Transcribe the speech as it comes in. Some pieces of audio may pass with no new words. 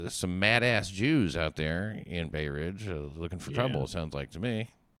There's some mad-ass Jews out there in Bay Ridge looking for trouble, it sounds like to me.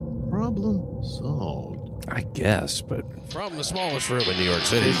 Problem solved. I guess, but from the smallest room in New York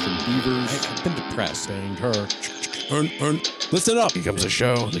City. I've been depressed. Saying to her, earn. Listen up. Becomes a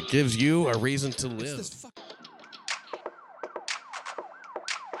show that gives you a reason to live.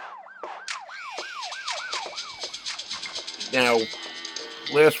 Now,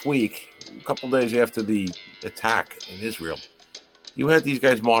 last week, a couple days after the attack in Israel, you had these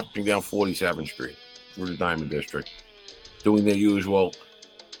guys marching down 47th Street through the Diamond District, doing their usual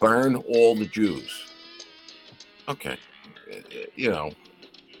burn all the Jews. Okay.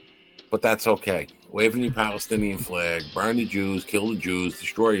 But that's okay. Waving the Palestinian flag, burn the Jews, kill the Jews,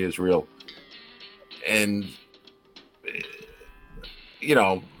 destroy Israel. And,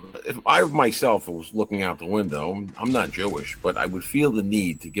 if I myself was looking out the window, I'm not Jewish, but I would feel the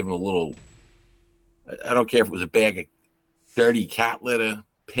need to give them a little, I don't care if it was a bag of dirty cat litter,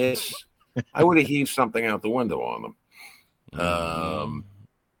 piss. I would have heaved something out the window on them.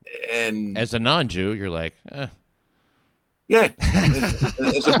 And as a non-Jew, you're like, yeah,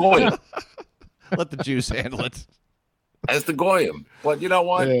 as a goyim. Let the Jews handle it. As the goyim. But you know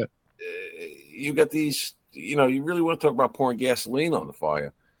what? Yeah. You got these, you really want to talk about pouring gasoline on the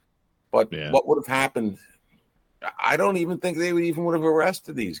fire. But what would have happened? I don't even think they would have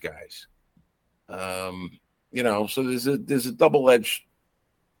arrested these guys. So there's a double-edged,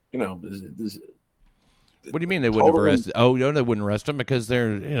 there's what do you mean they wouldn't have arrested? Oh, no, they wouldn't arrest them because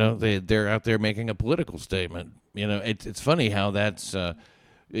they're out there making a political statement. It's funny how that's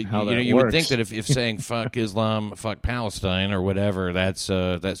you would think that if saying fuck Islam, fuck Palestine or whatever, that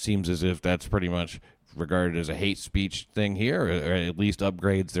seems as if that's pretty much regarded as a hate speech thing here, or at least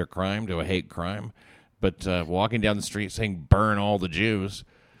upgrades their crime to a hate crime. But walking down the street saying burn all the Jews,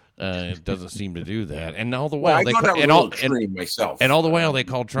 it doesn't seem to do that. And all the while all the while they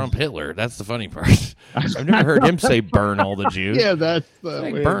call Trump Hitler. That's the funny part. I've never heard him say burn all the Jews. Yeah, that's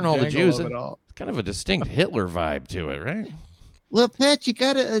the burn all the Jews. It's kind of a distinct Hitler vibe to it, right? Well, Pat, you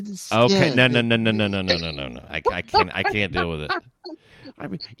gotta. Okay, no. I can't deal with it. I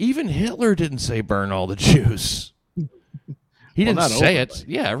mean, even Hitler didn't say burn all the Jews. He didn't say it.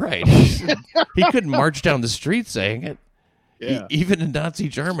 Yeah, right. He couldn't march down the street saying it. Yeah. Even in Nazi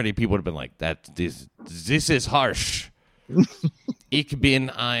Germany, people would have been like, This is harsh. Ich bin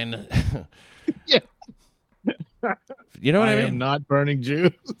ein. Yeah. You know what I mean? am not burning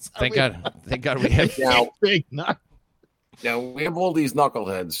Jews. Thank God we have. Now we have all these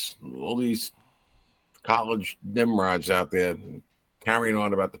knuckleheads, all these college nimrods out there carrying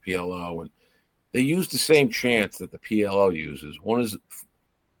on about the PLO, and they use the same chants that the PLO uses. One is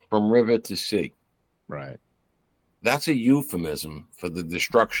from river to sea. Right. That's a euphemism for the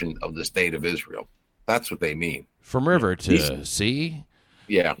destruction of the state of Israel. That's what they mean. From river to sea?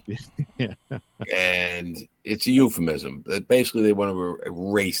 Yeah. And it's a euphemism. Basically, they want to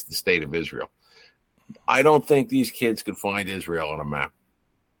erase the state of Israel. I don't think these kids could find Israel on a map.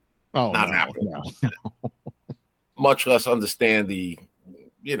 Oh, not happening. No. Much less understand give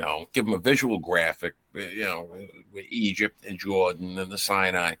them a visual graphic, with Egypt and Jordan and the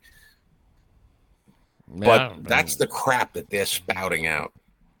Sinai. But that's the crap that they're spouting out.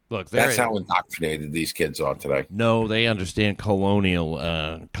 Look, that's how indoctrinated these kids are today. No, they understand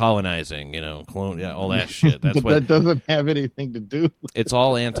colonizing, all that shit. That's that doesn't have anything to do. It's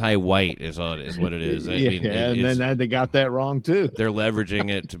all anti-white, is what it is. And then they got that wrong too. They're leveraging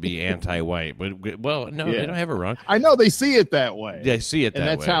it to be anti-white, but they don't have it wrong. I know they see it that way. They see it that way,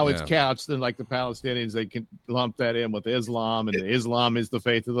 and that's how it's couched. And like the Palestinians, they can lump that in with Islam, and Islam is the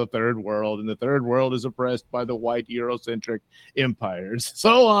faith of the third world, and the third world is oppressed by the white Eurocentric empires.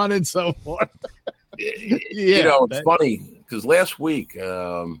 So on and so forth. It's funny because last week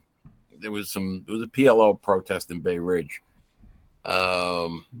there was a PLO protest in Bay Ridge.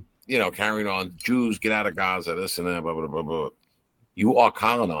 Carrying on, Jews get out of Gaza, this and that, blah blah blah blah. You are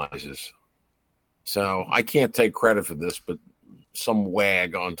colonizers, so I can't take credit for this, but some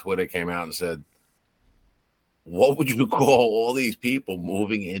wag on Twitter came out and said, "What would you call all these people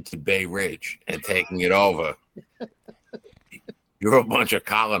moving into Bay Ridge and taking it over?" You're a bunch of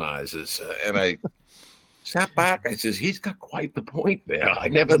colonizers. And I sat back. I says, he's got quite the point there. I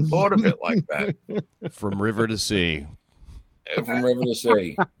never thought of it like that. From river to sea. From river to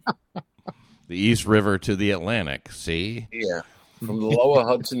sea. The East River to the Atlantic. See? Yeah. From the lower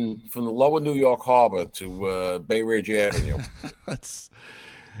Hudson, from the lower New York Harbor to Bay Ridge Avenue.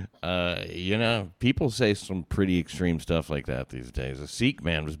 People say some pretty extreme stuff like that these days. A Sikh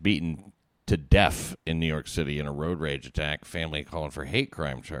man was beaten to death in New York City in a road rage attack. Family calling for hate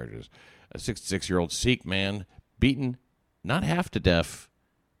crime charges. A 66-year-old Sikh man beaten not half to death,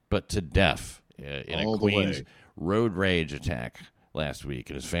 but to death in a Queens road rage attack last week,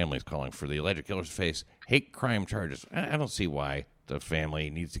 and his family's calling for the alleged killers to face hate crime charges. I don't see why the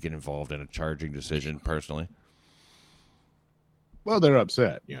family needs to get involved in a charging decision, personally. Well, they're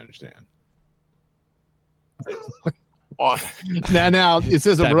upset. You understand? now it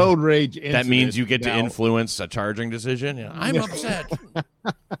says a road rage incident. That means you get to influence a charging decision. Yeah, I'm upset.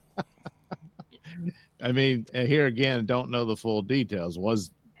 I mean, here again, don't know the full details. Was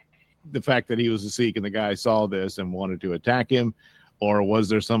the fact that he was a Sikh and the guy saw this and wanted to attack him, or was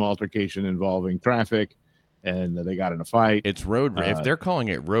there some altercation involving traffic and they got in a fight? It's road rage. If they're calling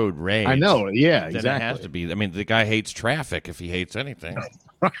it road rage, I know. Yeah, then exactly. It has to be. I mean, the guy hates traffic if he hates anything.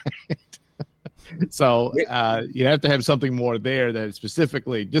 Right. So you have to have something more there that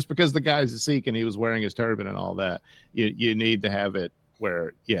specifically, just because the guy's a Sikh and he was wearing his turban and all that, you need to have it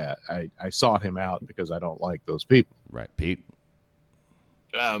where, yeah, I sought him out because I don't like those people. Right, Pete?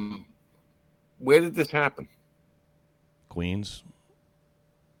 Where did this happen? Queens.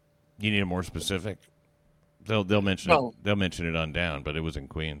 You need it more specific? They'll mention it. They'll mention it on down, but it was in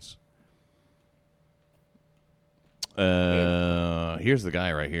Queens. Here's the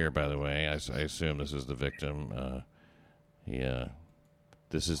guy right here, by the way. I assume this is the victim.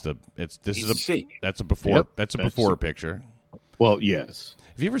 This is a before. Yep, that's a before picture. Well, yes.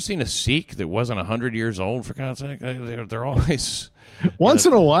 Have you ever seen a Sikh that wasn't 100 years old? For God's sake, they're always once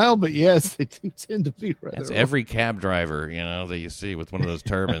in a while, but yes, they do tend to be. That's old. Every cab driver, that you see with one of those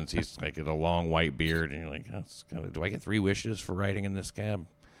turbans. He's like a long white beard, and you're like, do I get 3 wishes for riding in this cab?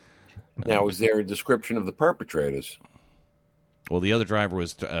 Now, is there a description of the perpetrators? Well, the other driver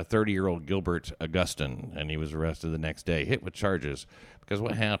was 30-year-old Gilbert Augustin, and he was arrested the next day, hit with charges. Because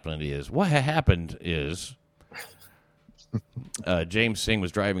what happened is James Singh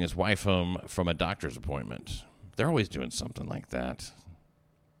was driving his wife home from a doctor's appointment. They're always doing something like that.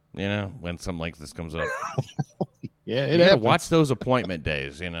 When something like this comes up. Yeah, it happens. Watch those appointment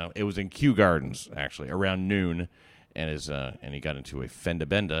days. It was in Kew Gardens, actually, around noon, and he got into a fender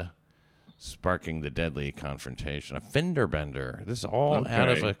bender, sparking the deadly confrontation. A fender bender. This is all out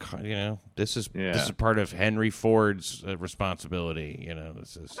of this is part of Henry Ford's responsibility.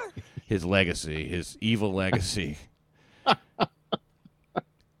 This is his legacy, his evil legacy.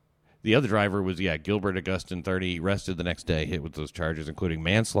 The other driver was, Gilbert Augustin, 30, arrested the next day, hit with those charges, including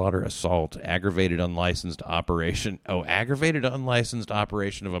manslaughter, assault, aggravated unlicensed operation of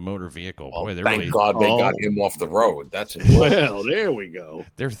a motor vehicle. Well, Boy, God they got him off the road. That's important. Well, there we go.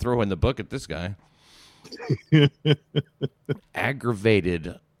 They're throwing the book at this guy.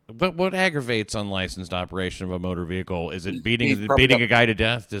 Aggravated. But what aggravates unlicensed operation of a motor vehicle? Is it beating a guy to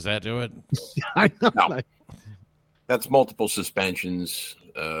death? Does that do it? I know. No. That's multiple suspensions.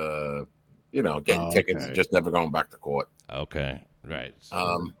 Getting tickets, just never going back to court. Okay, right.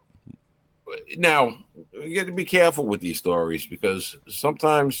 Now you got to be careful with these stories because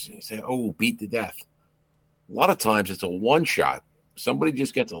sometimes you say, "Oh, beat to death." A lot of times it's a one shot. Somebody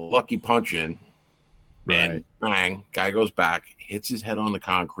just gets a lucky punch in, and bang, guy goes back, hits his head on the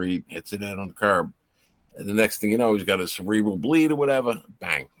concrete, hits his head on the curb, and the next thing you know, he's got a cerebral bleed or whatever.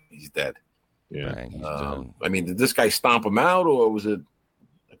 Bang, he's dead. Yeah. Bang, he's dead. I mean, did this guy stomp him out, or was it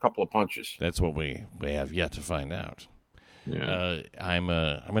couple of punches? That's what we have yet to find out. Yeah. I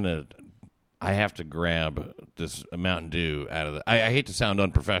have to grab this Mountain Dew out of the. I hate to sound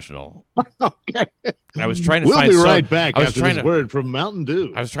unprofessional. Okay. I was trying to we'll find. We'll be right back after this word from Mountain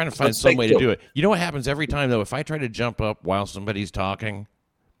Dew. I was trying to find some way to do it. You know what happens every time though? If I try to jump up while somebody's talking,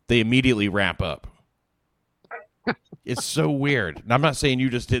 they immediately wrap up. It's so weird. And I'm not saying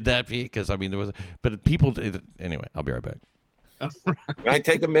you just did that, Pete, because but people. Anyway, I'll be right back. Can I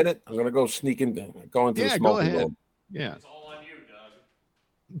take a minute? I'm going to go go into the smoking room. Yeah. It's all on you, Doug.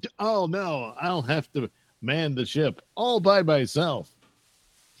 Oh, no. I'll have to man the ship all by myself.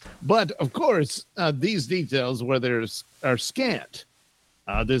 But, of course, these details, where are scant,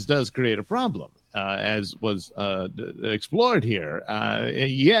 this does create a problem, as was explored here.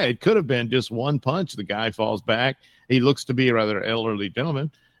 It could have been just one punch. The guy falls back. He looks to be a rather elderly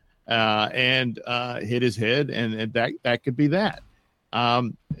gentleman. And hit his head, and that could be that.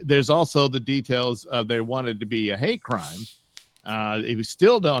 There's also the details of they wanted to be a hate crime. We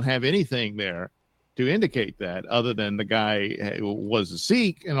still don't have anything there to indicate that, other than the guy was a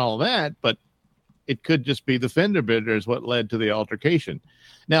Sikh and all that, but it could just be the fender bender is what led to the altercation.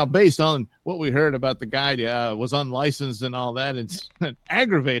 Now, based on what we heard about the guy was unlicensed and all that, and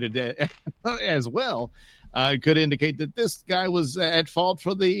aggravated as well, could indicate that this guy was at fault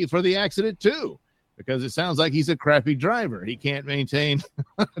for the accident too, because it sounds like he's a crappy driver. He can't maintain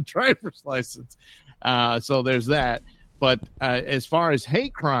a driver's license. So there's that. But as far as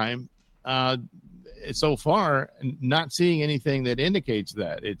hate crime, so far, not seeing anything that indicates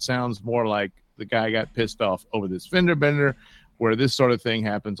that. It sounds more like the guy got pissed off over this fender bender, where this sort of thing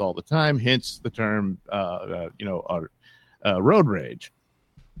happens all the time, hence the term, road rage.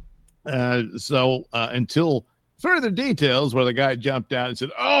 So until further details, where the guy jumped out and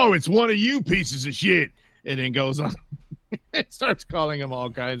said, "Oh, it's one of you pieces of shit," and then goes on and starts calling him all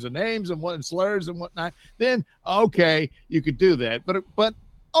kinds of names and what slurs and whatnot, then okay, you could do that. But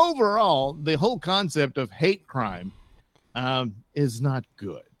overall, the whole concept of hate crime is not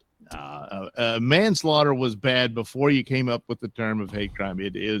good. Manslaughter was bad before you came up with the term of hate crime.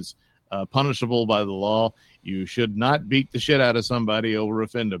 It is punishable by the law. You should not beat the shit out of somebody over a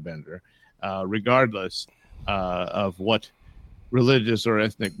fender bender, regardless of what religious or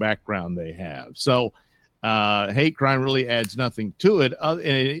ethnic background they have. So hate crime really adds nothing to it. And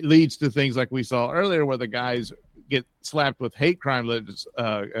it leads to things like we saw earlier, where the guys get slapped with hate crime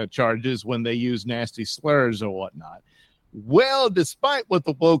charges when they use nasty slurs or whatnot. Well, despite what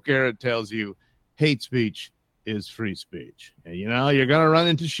the woke era tells you, hate speech is free speech. And, you're going to run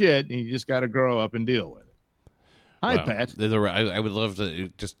into shit, and you just got to grow up and deal with it. Hi, well, Pat. I would love to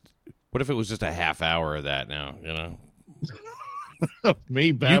what if it was just a half hour of that now,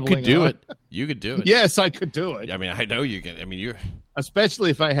 Me babbling. You could do it. You could do it. Yes, I could do it. I mean, I know you can. I mean, you're... Especially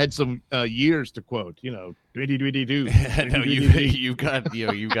if I had some years to quote, dwiddy dwiddy doo. No, you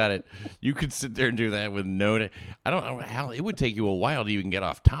got it. You could sit there and do that with no. I don't know how it would take you a while to even get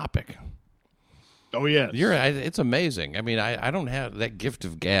off topic. Oh yeah, it's amazing. I mean, I don't have that gift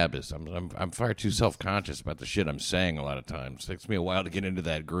of gab. I'm far too self-conscious about the shit I'm saying a lot of times. It takes me a while to get into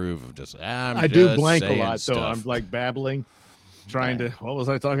that groove of just. I do blank a lot, stuff. so I'm like babbling. Trying to, what was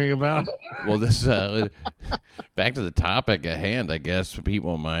I talking about? Well, this back to the topic at hand. I guess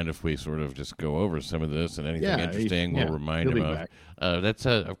people won't mind if we sort of just go over some of this, and anything interesting we'll remind him of. That's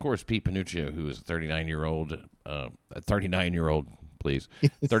of course Pete Panuccio, who is a 39-year-old, please,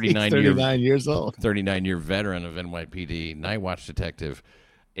 39 years old, 39-year veteran of NYPD, night watch detective,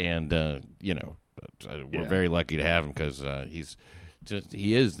 and we're very lucky to have him because he's.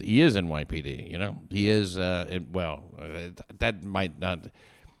 He is NYPD, he is, that might not,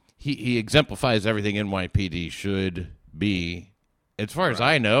 he exemplifies everything NYPD should be. As far as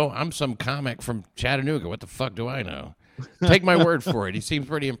I know, I'm some comic from Chattanooga. What the fuck do I know? Take my word for it. He seems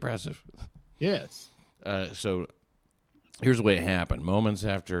pretty impressive. Yes. So here's the way it happened. Moments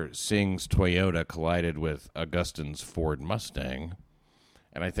after Singh's Toyota collided with Augustin's Ford Mustang,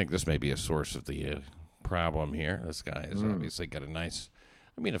 and I think this may be a source of the problem here. This guy has obviously got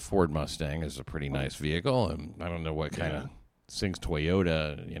a Ford Mustang is a pretty nice vehicle, and I don't know what kind of Singh's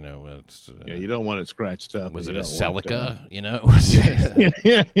Toyota, it's you don't want it scratched up. Was it a Celica?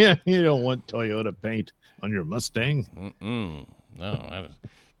 Yeah, you don't want Toyota paint on your Mustang. No,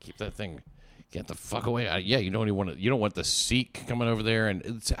 keep that thing. Get the fuck away! You don't want the Sikh coming over there,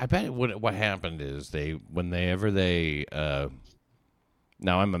 and I bet what happened is whenever they.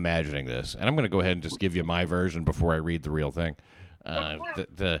 Now I'm imagining this, and I'm going to go ahead and just give you my version before I read the real thing.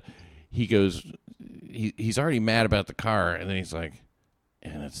 He goes, he's already mad about the car, and then he's like,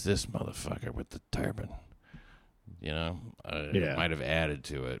 and it's this motherfucker with the turban. Might have added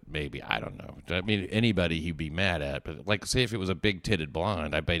to it, maybe. I don't know. I mean, anybody he'd be mad at, but like, say if it was a big-titted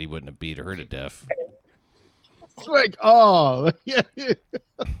blonde, I bet he wouldn't have beat her to death. It's like, oh, yeah.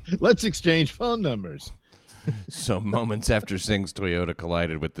 Let's exchange phone numbers. So moments after Singh's Toyota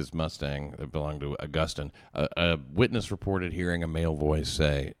collided with this Mustang that belonged to Augustin, a witness reported hearing a male voice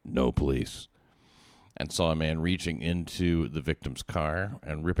say, "No police," and saw a man reaching into the victim's car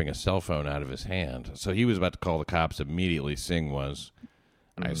and ripping a cell phone out of his hand. So he was about to call the cops immediately, Singh was,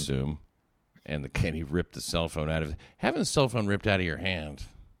 I assume, and he ripped the cell phone out of having a cell phone ripped out of your hand.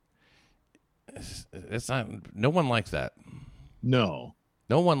 It's not. No one likes that. No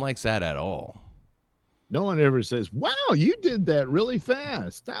one likes that at all. No one ever says, "Wow, you did that really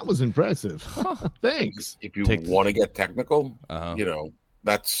fast. That was impressive." Thanks. If you want to get technical,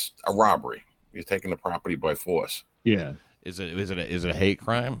 that's a robbery. You're taking the property by force. Yeah. Is it a hate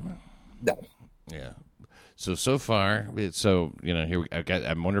crime? No. Yeah. So far, here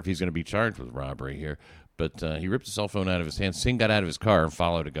I wonder if he's going to be charged with robbery here. But he ripped the cell phone out of his hand. Singh got out of his car and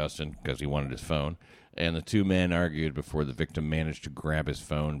followed Augustin because he wanted his phone. And the two men argued before the victim managed to grab his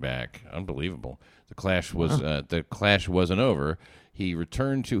phone back. Unbelievable. The clash wasn't over. He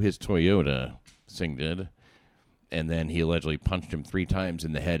returned to his Toyota, Singh did, and then he allegedly punched him 3 times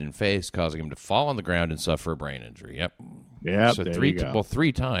in the head and face, causing him to fall on the ground and suffer a brain injury. Yep. So there 3 you go. Well,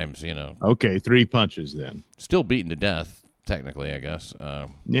 3 times, Okay, 3 punches then. Still beaten to death, technically, I guess.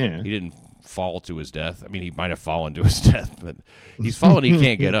 Yeah. He didn't fall to his death. I mean, he might have fallen to his death, but he's fallen. He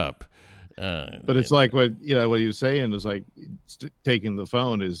can't get up. But it's like what he was saying is like taking the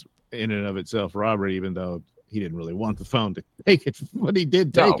phone is in and of itself robbery, even though he didn't really want the phone to take it, but he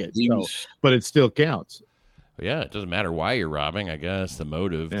did take it. So, but it still counts. Yeah, it doesn't matter why you're robbing. I guess the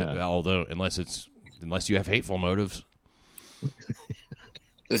motive, although unless you have hateful motives.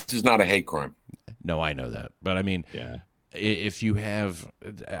 This is not a hate crime. No, I know that, but I mean, if you have,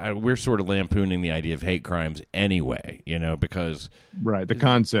 we're sort of lampooning the idea of hate crimes anyway, because the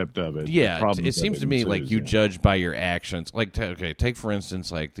concept of it. Yeah, it seems to me like you judge by your actions. Like, take for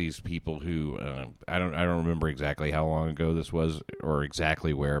instance, like these people who I don't remember exactly how long ago this was or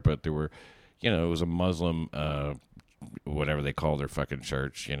exactly where, but there were, it was a Muslim, whatever they call their fucking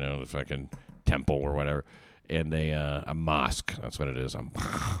church, the fucking temple or whatever, and they a mosque. That's what it is, a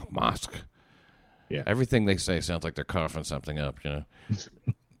mosque. Yeah. Everything they say sounds like they're coughing something up,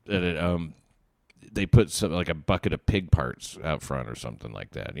 they put some, like a bucket of pig parts out front or something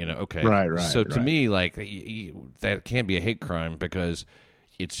like that, Okay. Right. So to me, like that can't be a hate crime because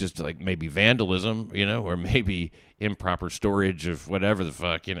it's just like maybe vandalism, or maybe improper storage of whatever the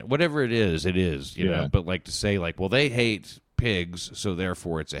fuck, whatever it is, you know. But like to say like, well, they hate pigs, so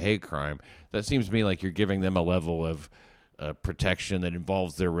therefore it's a hate crime. That seems to me like you're giving them a level of protection that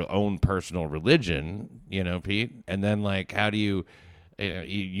involves their own personal religion, Pete. And then like, how do you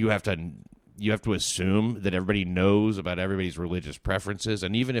have to assume that everybody knows about everybody's religious preferences,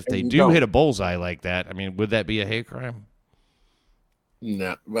 and even if they do hit a bullseye like that, I mean, would that be a hate crime?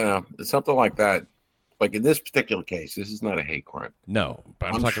 No, well, something like that. Like in this particular case, this is not a hate crime. No, but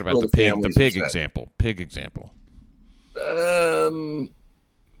I'm talking about the pig example. Pig example.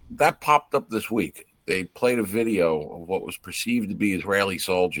 That popped up this week. They played a video of what was perceived to be Israeli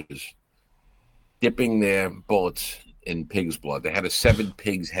soldiers dipping their bullets in pig's blood. They had a 7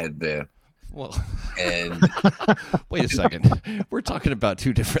 pig's head there. Well, and wait a second. We're talking about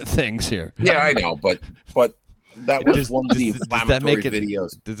two different things here. Yeah, I know, but that was one of the inflammatory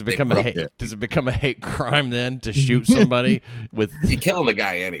videos. Does it become a hate crime then to shoot somebody with? You're killing the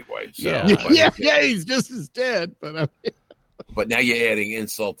guy anyway. So, yeah, he's just as dead. But now you're adding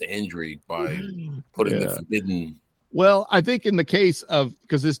insult to injury by putting the forbidden. Well, I think in the case of,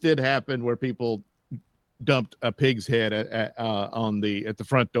 because this did happen where people dumped a pig's head at the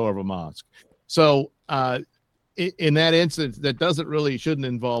front door of a mosque. So in that instance, that shouldn't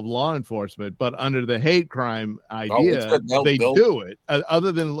involve law enforcement, but under the hate crime idea, they do it.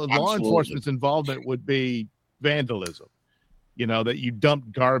 Other than law enforcement's involvement would be vandalism. That you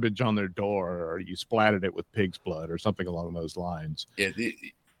dumped garbage on their door or you splattered it with pig's blood or something along those lines. If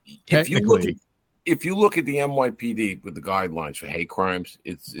you look at the NYPD with the guidelines for hate crimes,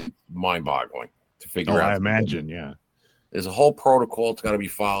 it's mind-boggling to figure out. I imagine, yeah. There's a whole protocol that's got to be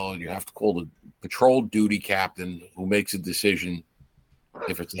followed. You have to call the patrol duty captain who makes a decision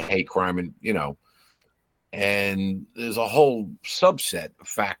if it's a hate crime, and there's a whole subset of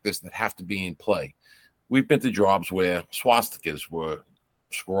factors that have to be in play. We've been to jobs where swastikas were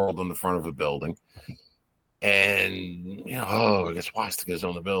scrawled on the front of a building, and there's swastikas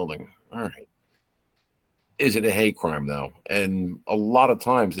on the building. All right, is it a hate crime though? And a lot of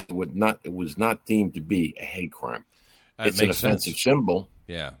times it was not deemed to be a hate crime. It's an offensive symbol.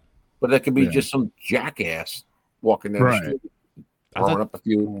 Yeah, but it could be just some jackass walking down the street, throwing up a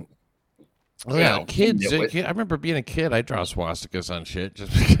few. Oh, yeah, kids. I remember being a kid. I draw swastikas on shit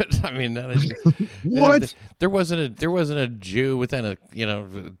just because. I mean, what? There wasn't a Jew within a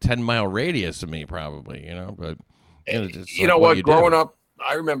 10-mile radius of me, probably. But you know what? Growing up,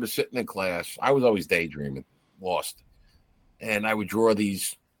 I remember sitting in class. I was always daydreaming, lost, and I would draw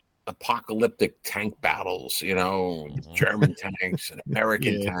these apocalyptic tank battles. German tanks and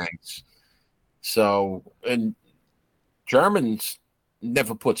American tanks. So, and Germans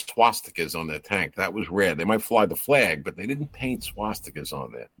never put swastikas on their tank. That was rare. They might fly the flag, but they didn't paint swastikas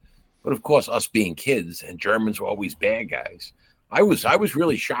on there. But of course, us being kids and Germans were always bad guys. I was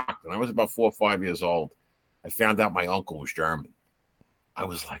really shocked. When I was about 4 or 5 years old, I found out my uncle was German. I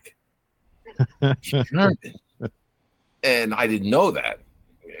was like, German. And I didn't know that.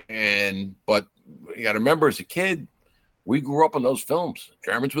 But you got to remember, as a kid, we grew up on those films.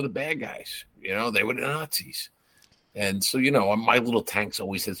 Germans were the bad guys. They were the Nazis. And so, my little tanks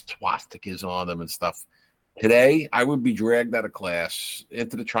always had swastikas on them and stuff. Today, I would be dragged out of class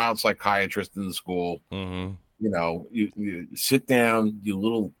into the child psychiatrist in the school. Mm-hmm. You sit down, you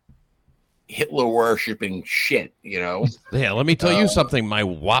little Hitler worshipping shit, Yeah, let me tell you something, my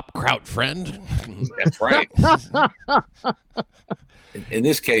Wop Kraut friend. That's right. In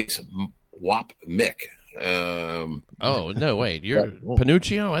this case, Wop Mick. Oh no, wait, you're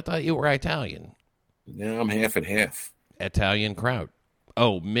Panuccio? I thought you were Italian. No, I'm half and half. Italian Kraut.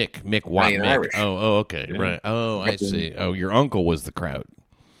 Oh, Mick Watt Mick. Irish. Oh, okay, yeah. Right. Oh, I see. Oh, your uncle was the Kraut.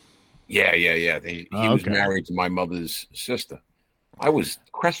 Yeah. He was married to my mother's sister. I was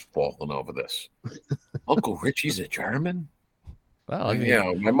crestfallen over this. Uncle Richie's a German? Well, I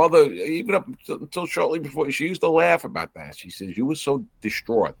mean, my mother, even up until shortly before, she used to laugh about that. She says, you were so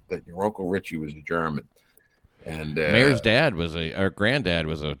distraught that your Uncle Richie was a German. And Mayor's granddad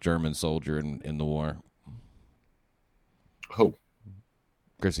was a German soldier in the war. Who?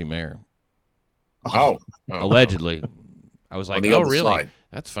 Chrissy Mayer. Oh. Allegedly. I was like, oh, really? Side.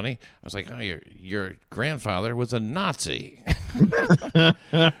 That's funny. I was like, oh, your grandfather was a Nazi.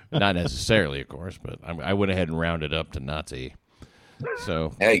 Not necessarily, of course, but I went ahead and rounded up to Nazi.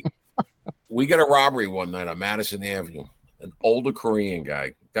 So hey, we got a robbery one night on Madison Avenue. An older Korean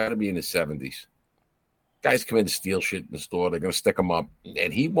guy, got to be in his 70s. Guys come in to steal shit in the store. They're going to stick him up.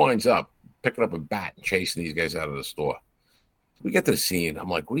 And he winds up picking up a bat and chasing these guys out of the store. We get to the scene. I'm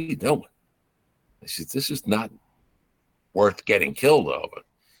like, what are you doing? I said, this is not worth getting killed over.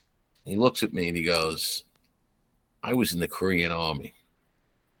 He looks at me and he goes, I was in the Korean Army.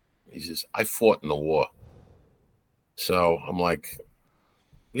 He says, I fought in the war. So I'm like,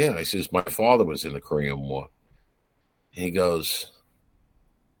 yeah. I says, my father was in the Korean War. And he goes,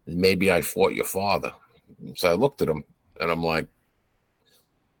 maybe I fought your father. So I looked at him and I'm like,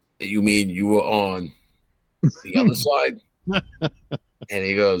 you mean you were on the other side? And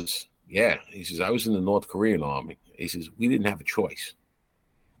he goes, yeah. He says, I was in the North Korean Army. He says, we didn't have a choice.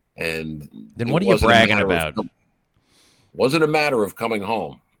 And then what are you bragging about? Wasn't a matter of coming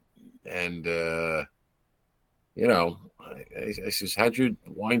home. And, I says, how'd you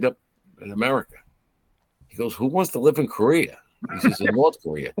wind up in America? He goes, who wants to live in Korea? He says, in North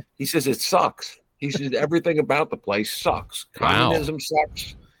Korea. He says, it sucks. He says, everything about the place sucks. Communism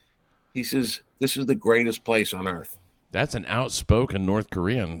sucks. He says, this is the greatest place on earth. That's an outspoken North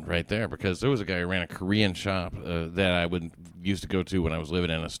Korean right there, because there was a guy who ran a Korean shop that I used to go to when I was living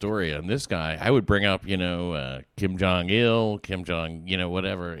in Astoria. And this guy, I would bring up, Kim Jong-il, Kim Jong,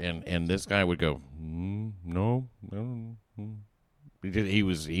 whatever. And this guy would go, no. He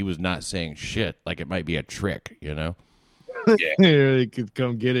was not saying shit, like it might be a trick, Yeah. He could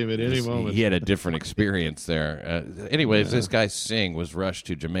come get him at any moment. He had a different experience there. Anyways, This guy Singh was rushed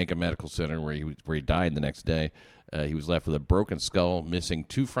to Jamaica Medical Center where he died the next day. He was left with a broken skull, missing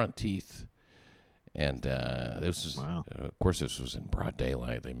 2 front teeth. And this was in broad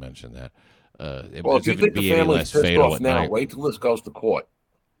daylight. They mentioned that. If you think the family's pissed off now, wait till this goes to court.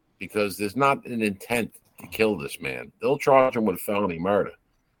 Because there's not an intent to kill this man. They'll charge him with felony murder.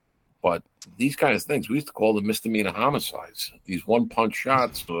 But these kind of things, we used to call them misdemeanor homicides. These one-punch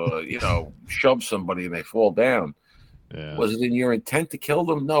shots, shove somebody and they fall down. Yeah. Was it in your intent to kill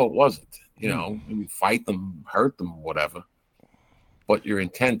them? No, it wasn't. You fight them, hurt them, whatever. But your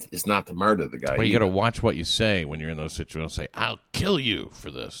intent is not to murder the guy. Well, you got to watch what you say when you're in those situations. Say, "I'll kill you for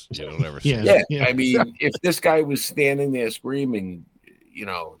this." Never say. Yeah. I mean, if this guy was standing there screaming,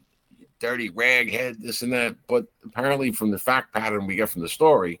 dirty raghead, this and that, but apparently from the fact pattern we get from the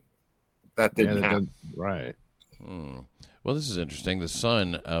story, that didn't happen. Right. Well, this is interesting. The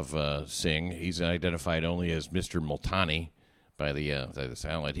son of Singh, he's identified only as Mr. Multani by the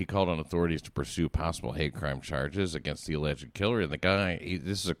satellite. He called on authorities to pursue possible hate crime charges against the alleged killer. And the guy,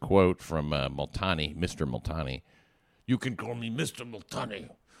 this is a quote from Multani, Mr. Multani. You can call me Mr. Multani.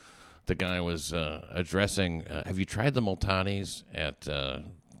 The guy was addressing, have you tried the Multanis at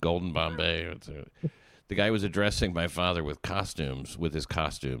Golden Bombay? The guy was addressing my father with his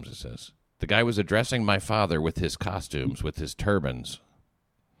costumes, it says. The guy was addressing my father with his costumes, with his turbans.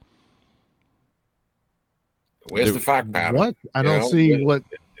 Where's the fact pattern? What? I don't see what.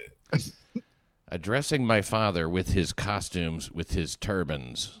 Addressing my father with his costumes, with his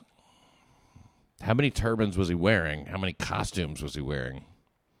turbans. How many turbans was he wearing? How many costumes was he wearing?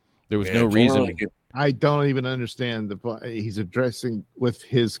 There was no reason. I don't even understand he's addressing with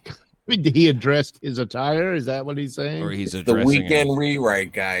his. Did he address his attire? Is that what he's saying? Or he's addressing the weekend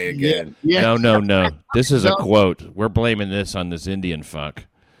rewrite guy again. Yeah. No. This is a quote. We're blaming this on this Indian fuck.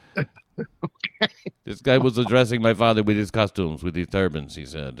 Okay. This guy was addressing my father with his costumes, with his turbans, he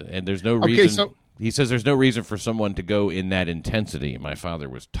said. And there's no reason. He says there's no reason for someone to go in that intensity. My father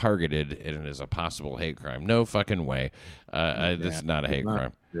was targeted, and it is a possible hate crime. No fucking way. This is not a hate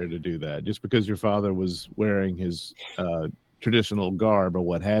crime. Fair to do that. Just because your father was wearing his traditional garb or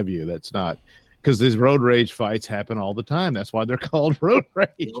what have you, that's not because these road rage fights happen all the time. That's why they're called road rage.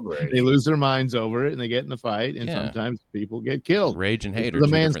 They lose their minds over it and they get in a fight, and sometimes people get killed. Rage and hate are the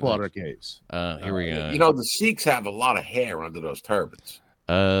manslaughter case. Here we go. You know, the Sikhs have a lot of hair under those turbans.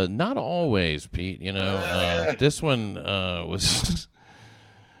 Not always, Pete. You know, this one was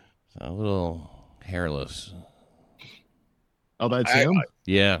a little hairless. Oh, that's him?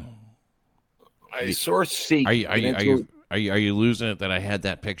 Yeah. I saw Sikh. Are you losing it that I had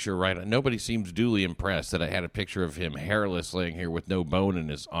that picture right? Nobody seems duly impressed that I had a picture of him hairless laying here with no bone in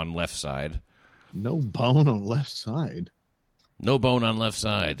his on left side. No bone on left side. No bone on left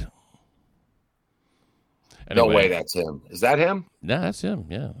side. Anyway, no way, that's him. Is that him? No, that's him.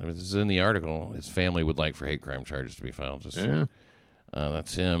 Yeah, this is in the article. His family would like for hate crime charges to be filed.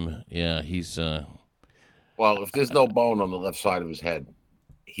 That's him. Yeah, he's. Well, if there's no bone on the left side of his head,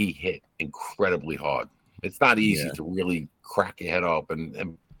 he hit incredibly hard. It's not easy to really crack your head open.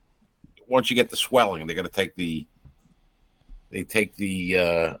 And once you get the swelling, they're going to take a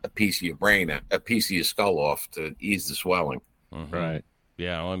piece of your brain, a piece of your skull off to ease the swelling. Mm-hmm. Right.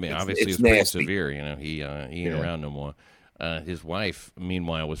 Yeah. Well, I mean, obviously it's pretty severe. You know, he ain't around no more. His wife,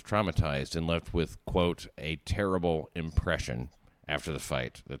 meanwhile, was traumatized and left with, quote, a terrible impression after the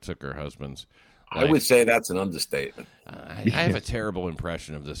fight that took her husband's life. I would say that's an understatement. I have a terrible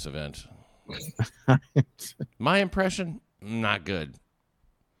impression of this event. My impression, not good.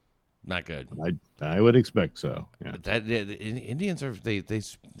 Not good. I would expect so. Yeah. The Indians are they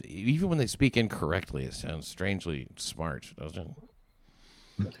even when they speak incorrectly, it sounds strangely smart, doesn't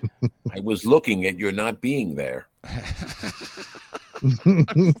it? I was looking at your not being there.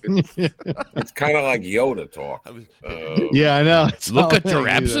 It's kind of like Yoda talk. Yeah, I know. Look at your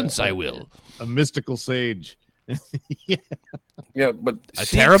absence, I will. A mystical sage. Yeah, but a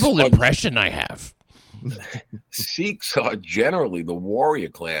terrible impression I have. Sikhs are generally the warrior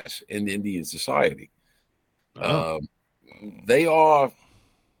class in Indian society. They are,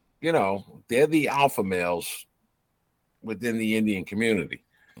 they're the alpha males within the Indian community.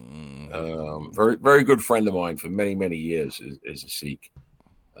 Very, very good friend of mine for many, many years is a Sikh.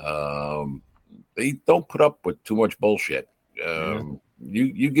 They don't put up with too much bullshit.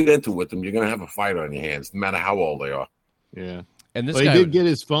 You get into it with them, you're going to have a fight on your hands, no matter how old they are. Yeah. And this guy he did get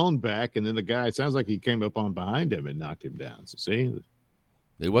his phone back, and then the guy, it sounds like he came up on behind him and knocked him down. So see,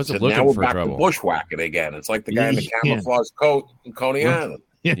 he wasn't so looking now we're for back trouble. To bushwhacking again. It's like the guy in the camouflage coat in Coney Island.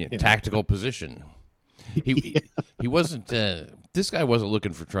 Tactical position. He wasn't. This guy wasn't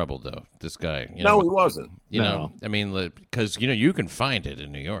looking for trouble, though. This guy, no, he wasn't. You know, I mean, because you can find it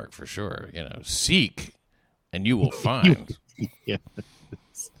in New York for sure. Seek, and you will find.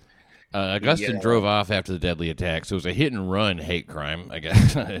 Augustine drove off after the deadly attack, so it was a hit-and-run hate crime, I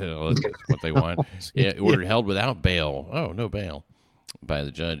guess. That's what they want. Ordered held without bail. Oh, no bail by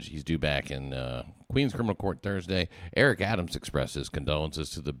the judge. He's due back in Queens Criminal Court Thursday. Eric Adams expressed his condolences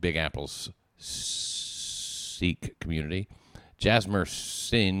to the Big Apple's Sikh community. Jasmer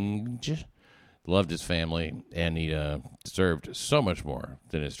Singh loved his family, and he deserved so much more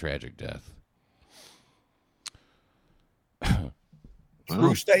than his tragic death.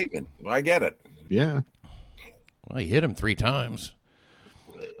 True statement. I get it. Yeah. Well, he hit him 3 times.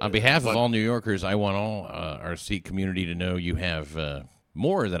 On behalf of all New Yorkers, I want all our Sikh community to know you have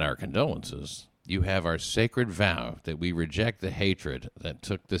more than our condolences. You have our sacred vow that we reject the hatred that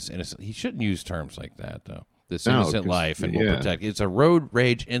took this innocent. He shouldn't use terms like that, though. This innocent life, and we'll protect. It's a road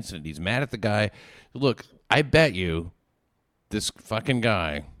rage incident. He's mad at the guy. Look, I bet you this fucking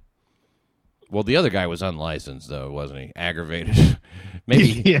guy. Well, the other guy was unlicensed, though, wasn't he? Aggravated.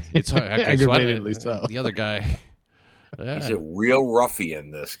 Maybe it's okay, aggravatedly so. The other guy. He's a real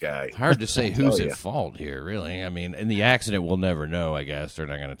ruffian, this guy. Hard to say who's at fault here, really. I mean, in the accident, we'll never know, I guess. They're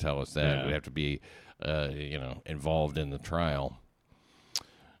not going to tell us that. Yeah. We have to be, involved in the trial.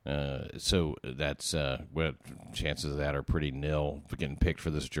 So that's what chances of that are pretty nil for getting picked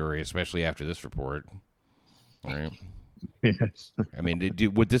for this jury, especially after this report. All right. Yes. I mean,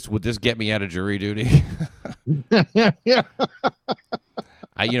 would this get me out of jury duty? Yeah.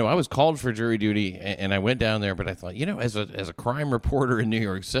 I was called for jury duty, and I went down there, but I thought, as a crime reporter in New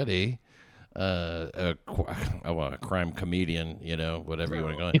York City, a crime comedian, whatever you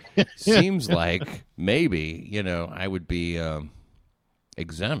want to call it, seems like maybe, I would be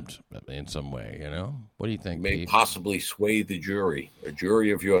exempt in some way, What do you think, May Pete? Possibly sway the jury, a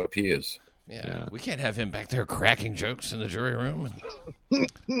jury of your peers. Yeah, we can't have him back there cracking jokes in the jury room.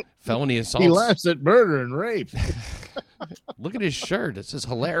 Felony assault. He laughs at murder and rape. Look at his shirt. It's just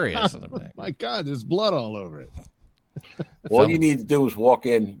hilarious. My God, there's blood all over it. All you need to do is walk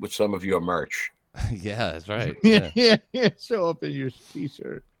in with some of your merch. Yeah, that's right. Yeah. Show up in your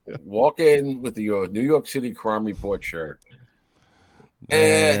T-shirt. walk in with your New York City crime report shirt.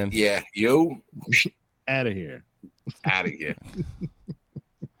 Man. Yeah, you Out of here. out of here.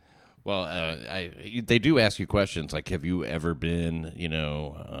 Well, they do ask you questions like, have you ever been,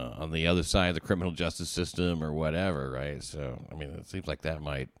 on the other side of the criminal justice system or whatever, right? So, I mean, it seems like that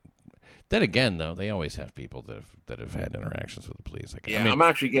might. Then again, though, they always have people that have had interactions with the police. Like, Yeah, I'm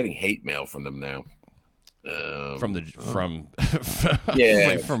actually getting hate mail from them now. From yeah,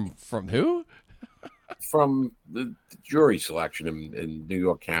 like from who? From the jury selection in New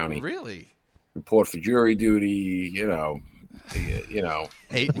York County. Really? Report for jury duty.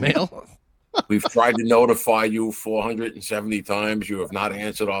 Hate mail. We've tried to notify you 470 times. You have not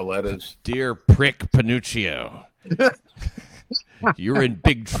answered our letters. Dear Prick Panuccio, you're in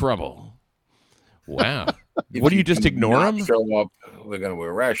big trouble. Wow. What do you just ignore them? Show up, we're going to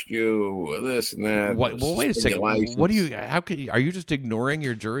arrest you. This and that. What? Well, wait a second. What do you? How could? Are you just ignoring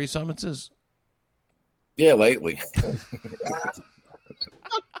your jury summonses? Yeah, lately.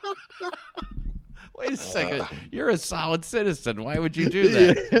 Wait a second. You're a solid citizen. Why would you do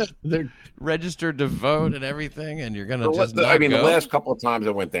that? They're registered to vote and everything, and you're going to just not go? The last couple of times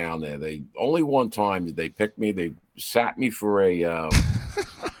I went down there, only one time did they pick me. They sat me for a.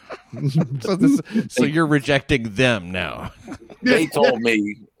 So you're rejecting them now. They told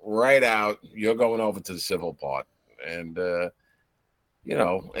me right out, you're going over to the civil part, and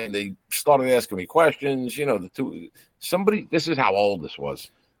and they started asking me questions. This is how old this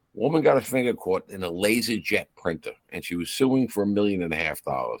was. Woman got her finger caught in a laser jet printer, and she was suing for $1.5 million.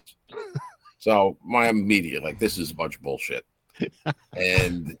 So my immediate, this is a bunch of bullshit.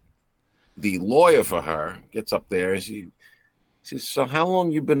 And the lawyer for her gets up there, and she says, so how long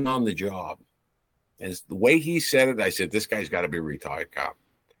you been on the job? And the way he said it, I said, this guy's got to be a retired cop.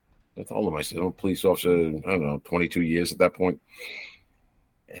 I told him, I said, I'm a police officer, I don't know, 22 years at that point.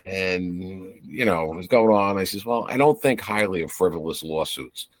 And, what's going on? I says, well, I don't think highly of frivolous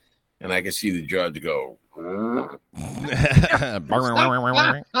lawsuits. And I can see the judge go.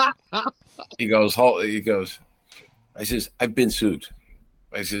 He goes, I says, I've been sued.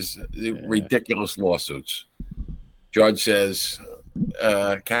 I says, ridiculous lawsuits. Judge says,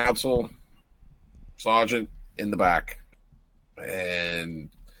 counsel, sergeant in the back. And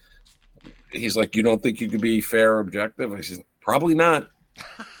he's like, you don't think you could be fair or objective? I said, probably not.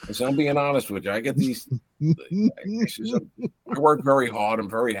 I said, I'm being honest with you. I get these. I work very hard. I'm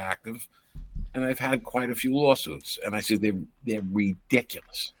very active. And I've had quite a few lawsuits. And I said, they're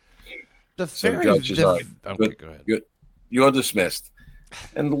ridiculous. Okay, go ahead. You're dismissed.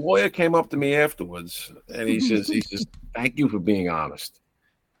 And the lawyer came up to me afterwards, and he says, thank you for being honest.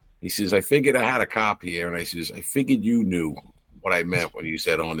 He says, I figured I had a cop here, and I says, I figured you knew what I meant when you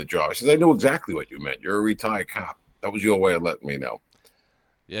said on the job. I says, I knew exactly what you meant. You're a retired cop. That was your way of letting me know.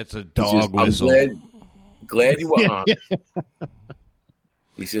 Yeah, it's a dog whistle. I'm glad you were honest.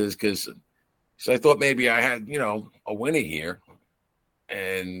 He says, because I thought maybe I had, a winner here.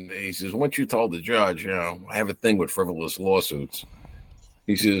 And he says, once you told the judge, I have a thing with frivolous lawsuits.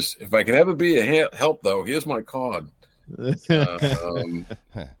 He says, if I can ever be a help, though, here's my card.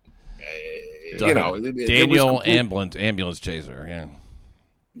 Daniel ambulance chaser. Yeah.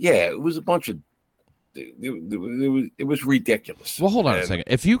 Yeah, it was a bunch of. It was ridiculous. Well, hold on a second.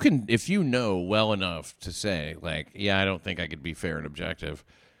 If you know well enough to say, I don't think I could be fair and objective,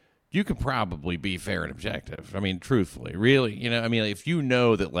 you could probably be fair and objective. I mean, truthfully, really, if you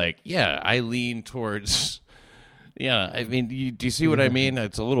know that, I lean towards. Yeah, I mean, do you see what I mean?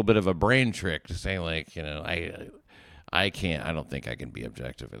 It's a little bit of a brain trick to say, I can't. I don't think I can be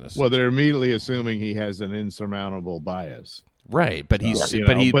objective in this. Well, they're immediately assuming he has an insurmountable bias, right? But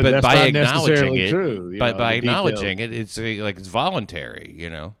but by acknowledging it, by acknowledging it, it's it's voluntary.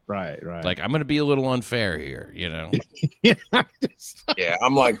 Right. Like, I'm going to be a little unfair here. Yeah,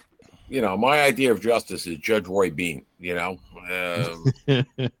 I'm like, my idea of justice is Judge Roy Bean.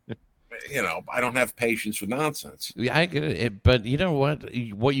 I don't have patience for nonsense. Yeah, I get it. But you know what?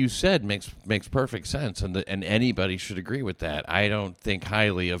 What you said makes perfect sense, and anybody should agree with that. I don't think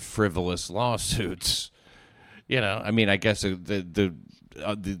highly of frivolous lawsuits. I guess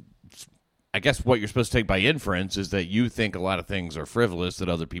I guess what you're supposed to take by inference is that you think a lot of things are frivolous that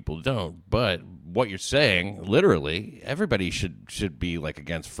other people don't. But what you're saying, literally, everybody should be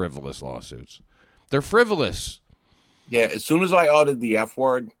against frivolous lawsuits. They're frivolous. Yeah, as soon as I uttered the F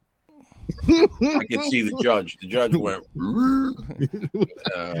word, I can see the judge. The judge went.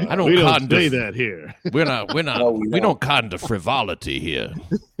 I don't. We don't say that here. We're not. No, we don't cotton to frivolity here.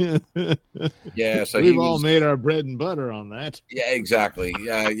 Yeah, so we've all made our bread and butter on that. Yeah, exactly.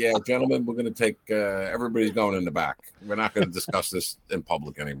 Yeah, gentlemen, we're going to take. Everybody's going in the back. We're not going to discuss this in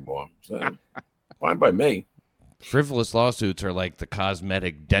public anymore. So, fine by me. Frivolous lawsuits are like the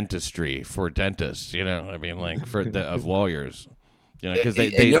cosmetic dentistry for dentists. You know, I mean, like of lawyers. You know, because they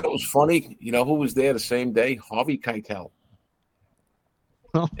you know what was funny? You know who was there the same day? Harvey Keitel.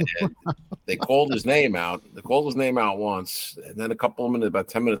 They called his name out. They called his name out once, and then a couple of minutes, about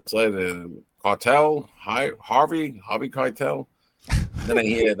 10 minutes later, Cartel, Harvey Keitel. Then I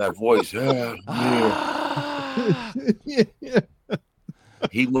hear that voice.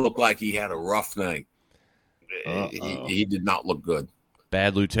 He looked like he had a rough night. He did not look good.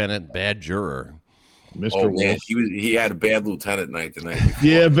 Bad lieutenant, bad juror. Mr. Oh, Wolf. man, he had a bad lieutenant night tonight.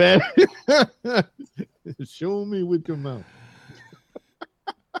 Yeah, bad. Show me with your mouth.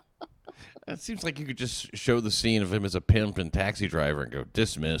 It seems like you could just show the scene of him as a pimp and taxi driver and go,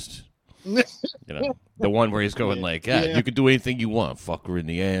 dismissed. You know, the one where he's going like, you can do anything you want. Fuck her in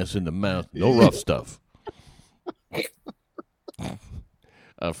the ass, in the mouth. No rough stuff.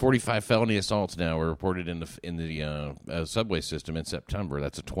 45 felony assaults now were reported in the subway system in September.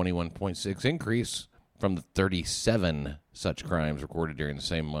 That's a 21.6 increase from the 37 such crimes recorded during the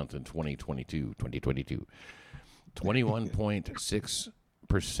same month in 2022.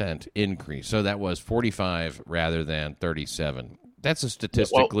 21.6% increase. So that was 45 rather than 37. That's a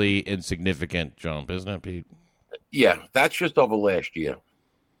statistically insignificant jump, isn't it, Pete? Yeah, that's just over last year.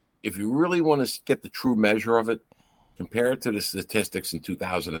 If you really want to get the true measure of it, compare it to the statistics in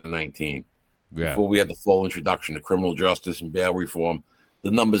 2019, before we had the full introduction to criminal justice and bail reform.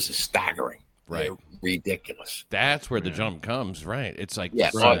 The numbers are staggering. Right. They're ridiculous. That's where the jump comes, right? It's like,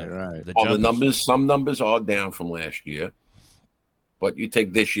 yes, right. The numbers, some numbers are down from last year, but you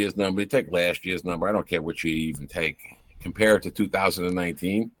take this year's number, you take last year's number, I don't care what you even take. Compare it to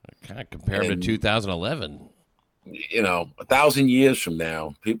 2019. Compare it to 2011. You know, 1,000 years from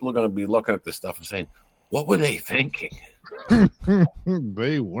now, people are going to be looking at this stuff and saying, what were they thinking?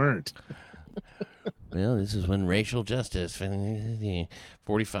 They weren't. Well, this is when racial justice,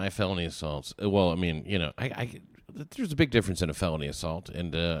 45 felony assaults. Well, I mean, you know, there's a big difference in a felony assault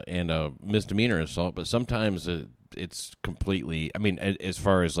and a misdemeanor assault, but sometimes it's completely, I mean, as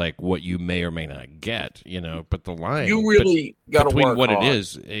far as like what you may or may not get, you know, but the line you really got to between work what hard. it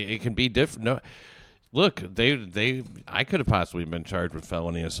is, it can be different. No, look, I could have possibly been charged with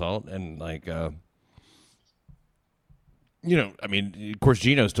felony assault and like, you know, I mean, of course,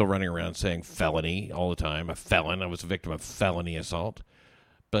 Gino's still running around saying felony all the time. A felon. I was a victim of felony assault.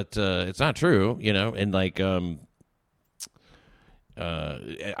 But it's not true, you know. And, like, I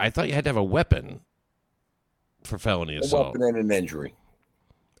thought you had to have a weapon for felony assault. A weapon and an injury.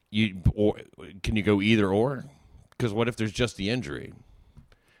 Can you go either or? Because what if there's just the injury?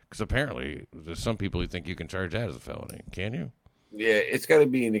 Because apparently there's some people who think you can charge that as a felony. Can you? Yeah, it's got to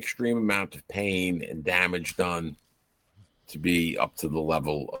be an extreme amount of pain and damage done to be up to the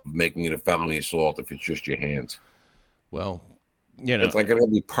level of making it a felony assault if it's just your hands. Well, you know. It's like going to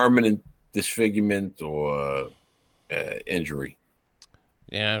be permanent disfigurement or injury.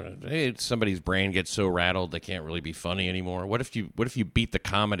 Yeah, somebody's brain gets so rattled they can't really be funny anymore. What if you beat the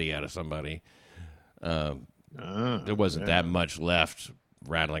comedy out of somebody? There wasn't that much left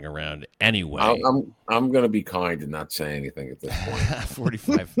rattling around anyway. I'm going to be kind and not say anything at this point.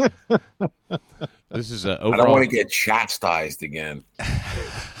 45. This is overall. I don't want to get chastised again.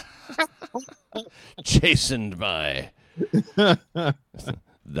 Chastened by the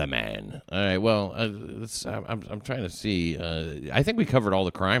man. All right. Well, I'm trying to see. I think we covered all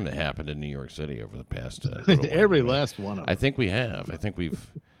the crime that happened in New York City over the past. Every last one of them. I think we have. I think we've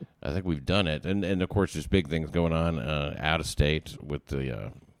done it, and of course there's big things going on out of state with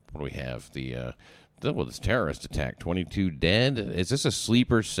the what do we have this terrorist attack, 22 dead. Is this a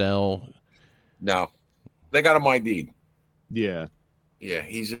sleeper cell? No, they got him ID'd. Yeah,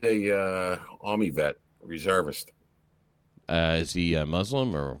 he's a Army vet, reservist. Is he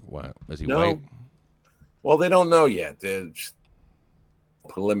Muslim or what? Is he no. white? Well, they don't know yet. It's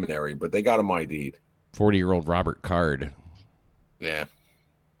preliminary, but they got him ID'd. 40-year-old Robert Card. Yeah.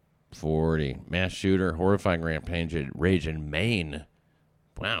 40. Mass shooter, horrifying rampage in Maine.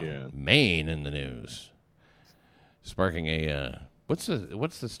 Wow. Yeah. Maine in the news. Sparking a what's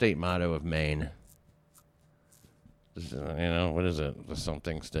the state motto of Maine? You know, what is it? The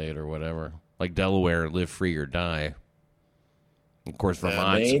something state or whatever. Like Delaware, live free or die. Of course,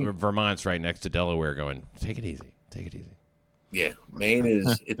 Vermont's right next to Delaware going, take it easy. Take it easy. Yeah, Maine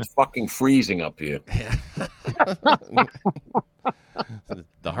it's fucking freezing up here.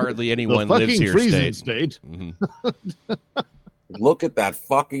 The hardly anyone lives here state. Mm-hmm. Look at that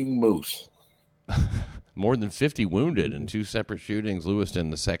fucking moose. More than 50 wounded in 2 separate shootings. Lewiston,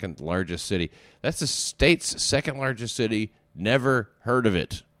 the second largest city. That's the state's second largest city. Never heard of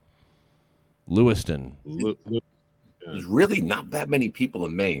it. Lewiston. There's really not that many people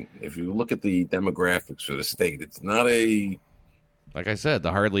in Maine. If you look at the demographics for the state, it's not a... Like I said,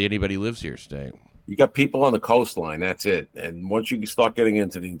 the hardly anybody lives here state. You got people on the coastline, that's it. And once you start getting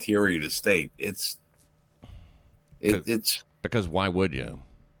into the interior of the state, it's... Because why would you?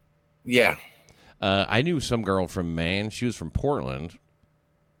 Yeah. I knew some girl from Maine. She was from Portland,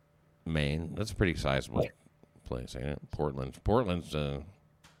 Maine. That's a pretty sizable place, ain't it? Portland's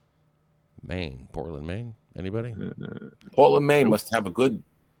Maine. Portland, Maine. Anybody? Portland, Maine must have a good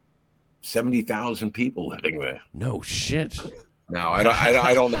 70,000 people living there. No shit. No, I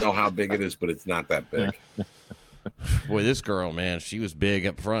don't know how big it is, but it's not that big. Boy, this girl, man, she was big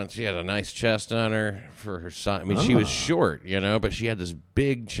up front. She had a nice chest on her for her size. I mean, she was short, but she had this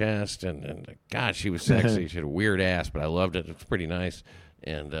big chest, and God, she was sexy. She had a weird ass, but I loved it. It was pretty nice.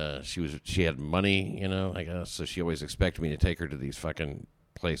 And she had money, I guess, so she always expected me to take her to these fucking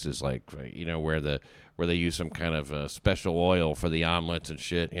places like, where they use some kind of special oil for the omelets and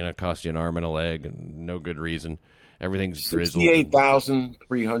shit. Cost you an arm and a leg and no good reason. Everything's drizzled.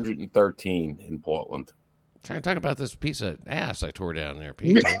 68,313 in Portland. Trying to talk about this piece of ass I tore down there,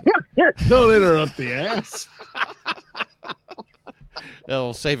 Pete. Don't interrupt the ass.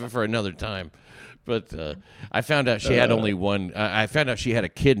 We'll save it for another time. But I found out she had only one. I found out she had a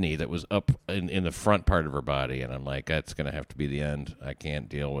kidney that was up in the front part of her body, and I'm like, that's going to have to be the end. I can't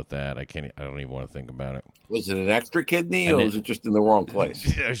deal with that. I don't even want to think about it. Was it an extra kidney, or was it just in the wrong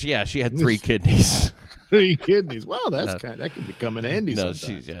place? Yeah, she had 3 kidneys. 3 kidneys. Well, that could become an handy. No,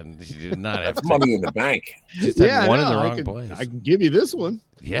 she did not have money in the bank. She had one in the wrong place. I can give you this one.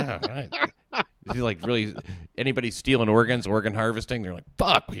 Yeah, right. Like really, anybody stealing organ harvesting, they're like,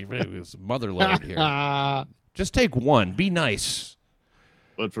 "Fuck, we was mother load here." Just take one. Be nice.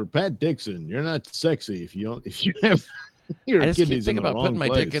 But for Pat Dixon, you're not sexy if you have your I just kidneys keep thinking in the about wrong putting my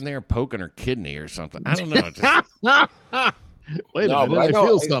place. dick in there, poking her kidney or something. I don't know. Wait a minute, I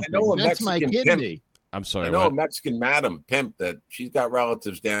feel something. That's my kidney. Pimp. I'm sorry. I know a Mexican madam pimp that she's got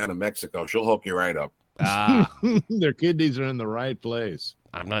relatives down in Mexico. She'll hook you right up. Their kidneys are in the right place.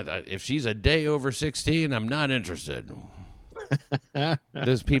 I'm not. If she's a day over 16, I'm not interested.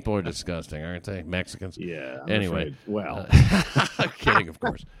 Those people are disgusting, aren't they? Mexicans. Yeah. Anyway, well, kidding, of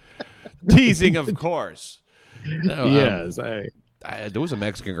course. Teasing, of course. No, yes, there was a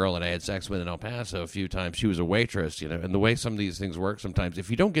Mexican girl that I had sex with in El Paso a few times. She was a waitress, and the way some of these things work sometimes, if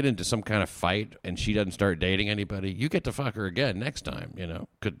you don't get into some kind of fight and she doesn't start dating anybody, you get to fuck her again next time,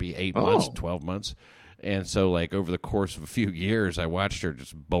 Could be 8 months, 12 months. And so, like, over the course of a few years, I watched her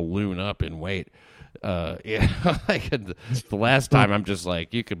just balloon up in weight. The last time, I'm just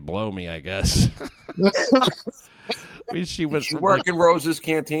like, you could blow me, I guess. I mean, she was. Did she work in Rose's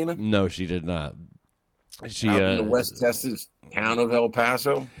Cantina? No, she did not. She out in the West Texas town of El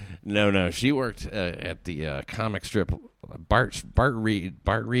Paso. No, she worked at the comic strip Bart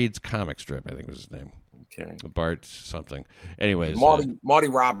Reed's comic strip, I think was his name. Okay, Bart something. Anyways, Marty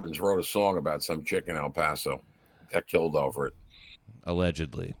Robbins wrote a song about some chick in El Paso that killed over it.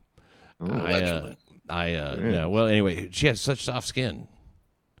 Allegedly. Allegedly. Yeah. Well, anyway, she has such soft skin.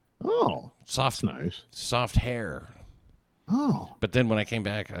 Oh, soft, nice, soft hair. Oh, but then when I came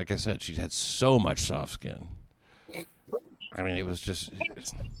back, like I said, she had so much soft skin. I mean, it was just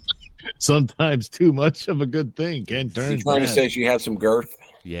sometimes too much of a good thing can turn. She's trying to say she had some girth.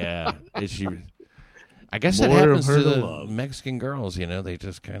 Yeah, I guess that happens to the Mexican girls, they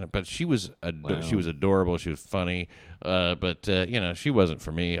just kind of. But she was she was adorable. She was funny, but she wasn't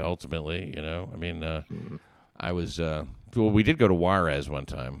for me ultimately. I mean, I was. Well, we did go to Juarez one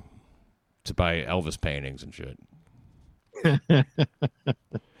time to buy Elvis paintings and shit. I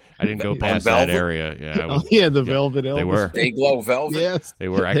didn't go past that area. Yeah, the velvet Elvis. They were. They glow velvet. Yes, they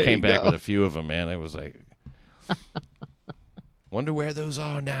were. I came back with a few of them, man. I was like, wonder where those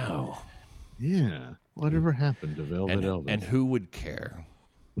are now. Yeah. Whatever happened to Velvet Elvis? And who would care?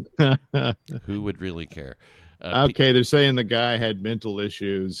 Who would really care? Okay, they're saying the guy had mental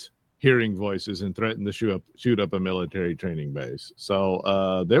issues, hearing voices, and threatened to shoot up a military training base.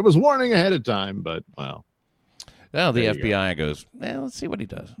 So there was warning ahead of time, but well. Well, the FBI goes, let's see what he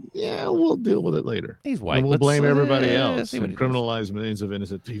does. Yeah, we'll deal with it later. He's white. And we'll blame everybody else and criminalize millions of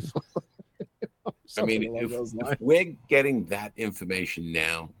innocent people. I mean, if we're getting that information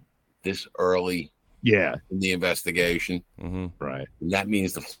now, this early Yeah. In the investigation. Mm-hmm. Right. And that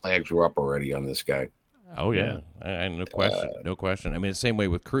means the flags were up already on this guy. Oh yeah, no question, no question. I mean, the same way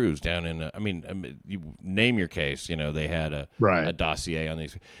with Cruz down in. I mean, you name your case. You know, they had a dossier on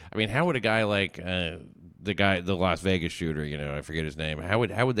these. I mean, how would a guy like the Las Vegas shooter? You know, I forget his name. How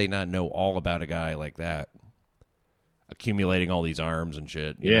would they not know all about a guy like that, accumulating all these arms and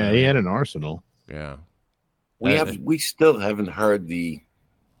shit? Yeah, he had an arsenal. Yeah, we still haven't heard the.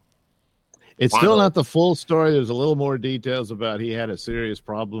 It's still not the full story. There's a little more details about he had a serious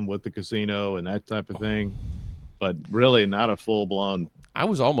problem with the casino and that type of thing, but really not a full blown. I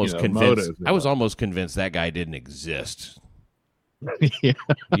was almost convinced. I was almost convinced that guy didn't exist. Yeah.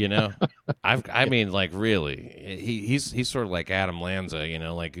 You know, I mean, like really, he's sort of like Adam Lanza. You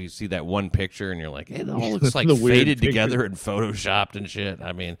know, like you see that one picture and you're like, it all looks like faded together and photoshopped and shit.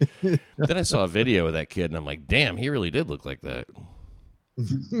 I mean, then I saw a video of that kid and I'm like, damn, he really did look like that.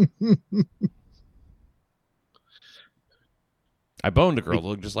 I boned a girl that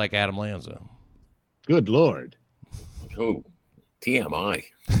looked just like Adam Lanza. Good Lord. Oh, TMI.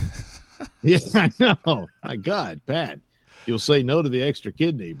 Yeah, I know. My God, Pat. You'll say no to the extra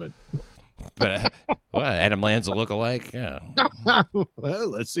kidney, but well, Adam Lanza look-alike, yeah. Well,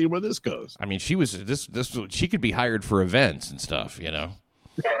 let's see where this goes. I mean, she was she could be hired for events and stuff, you know.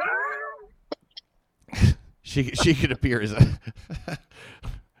 She could appear as an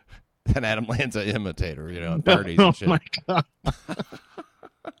Adam Lanza imitator, you know, at parties and shit. Oh, my God.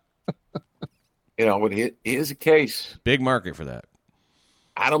 You know, but here's a case. Big market for that.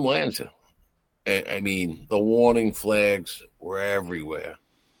 Adam Lanza. I mean, the warning flags were everywhere.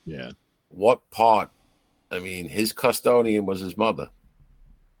 Yeah. What part? I mean, his custodian was his mother.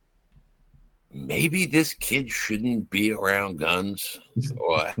 Maybe this kid shouldn't be around guns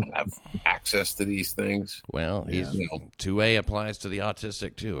or have access to these things. Well, 2A applies to the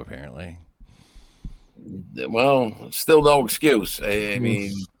autistic too, apparently. Well, still no excuse. I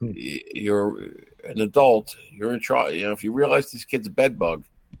mean, you're an adult. You're in charge. You know, if you realize this kid's a bed bug,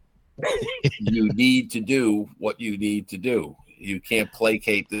 you need to do what you need to do. You can't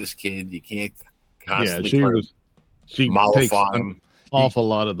placate this kid. You can't constantly she mollify him. Awful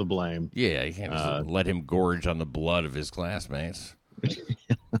lot of the blame. Yeah, you can't just let him gorge on the blood of his classmates.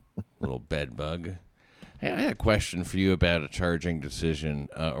 Little bed bug. Hey, I had a question for you about a charging decision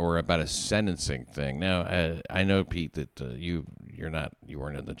or about a sentencing thing. Now, I know, Pete, that you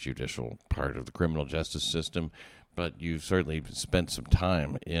weren't in the judicial part of the criminal justice system, but you certainly spent some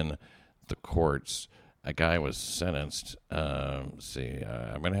time in the courts. A guy was sentenced. I'm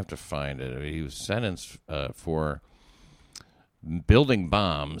going to have to find it. He was sentenced for building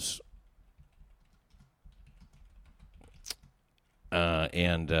bombs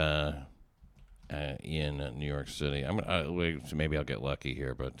in New York City. Maybe I'll get lucky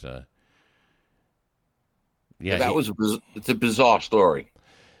here, but yeah, it's a bizarre story.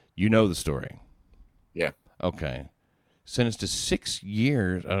 You know the story. Yeah. Okay. Sentenced to 6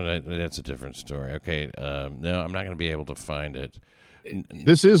 years. Oh, that's a different story. Okay. No, I'm not going to be able to find it.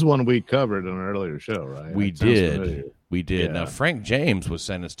 This is one we covered on an earlier show, right? We did. Yeah. Now, Frank James was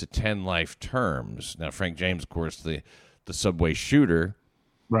sentenced to 10 life terms. Now, Frank James, of course, the subway shooter.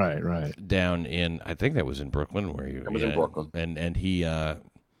 Right. Down in, I think that was in Brooklyn, where you. It was in Brooklyn. And he,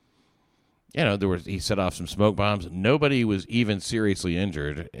 he set off some smoke bombs. Nobody was even seriously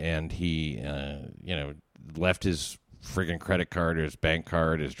injured, and he, left his friggin' credit card, his bank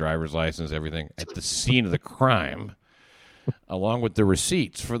card, his driver's license, everything at the scene of the crime, along with the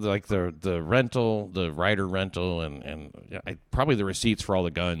receipts for the rental, the rider rental, and probably the receipts for all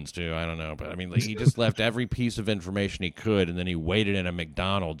the guns too. I don't know, but I mean, he just left every piece of information he could, and then he waited in a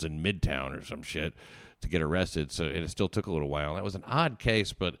McDonald's in Midtown or some shit to get arrested. So it still took a little while. That was an odd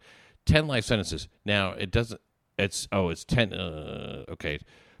case, but 10 life sentences. Now it doesn't. It's 10. Okay.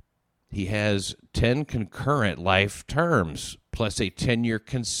 He has 10 concurrent life terms plus a 10-year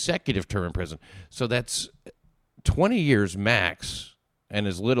consecutive term in prison. So that's 20 years max, and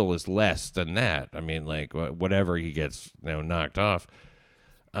as little as less than that. I mean, like, whatever he gets knocked off.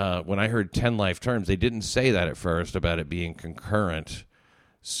 When I heard 10 life terms, they didn't say that at first about it being concurrent.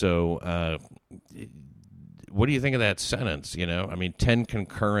 So what do you think of that sentence? I mean, 10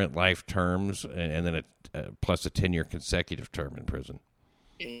 concurrent life terms and then plus a 10-year consecutive term in prison.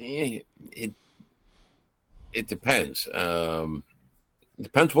 It depends. It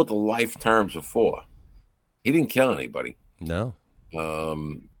depends what the life terms are for. He didn't kill anybody. No.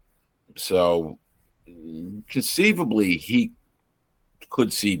 So conceivably, he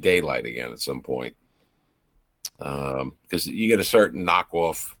could see daylight again at some point. Because you get a certain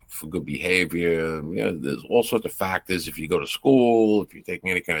knockoff for good behavior. There's all sorts of factors. If you go to school, if you're taking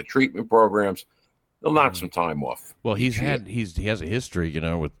any kind of treatment programs, They'll knock some time off. Well, he has a history,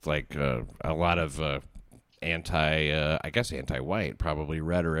 with like a lot of anti-white probably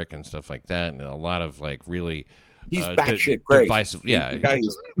rhetoric and stuff like that, and a lot of like really he's batshit crazy. Divisive. Yeah,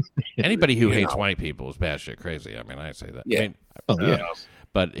 anybody who hates white people is batshit crazy. I mean, I say that. Yeah.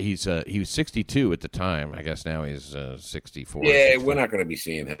 But he was 62 at the time. I guess now he's 64. Yeah, we're not going to be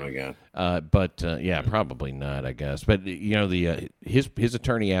seeing him again. Probably not. I guess. But his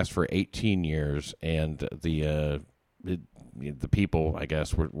attorney asked for 18 years, and the people, I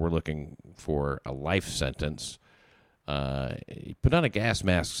guess, were looking for a life sentence. He put on a gas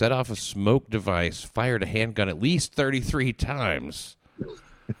mask, set off a smoke device, fired a handgun at least 33 times.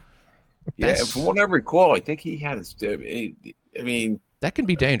 Yeah, from what I recall, I think he had that can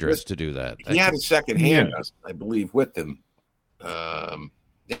be dangerous to do that. He had a second hand, I believe, with him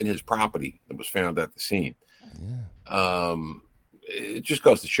in his property that was found at the scene. Yeah. It just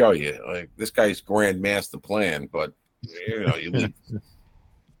goes to show you, like, this guy's grand master plan, but you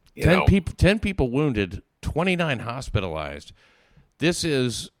leave, 10 people wounded, 29 hospitalized. This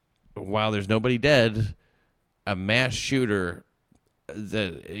is, while there's nobody dead, a mass shooter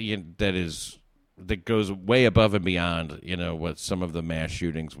that goes way above and beyond, what some of the mass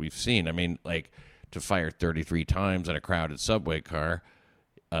shootings we've seen. I mean, like, to fire 33 times in a crowded subway car,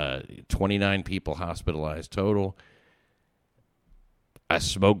 29 people hospitalized total. A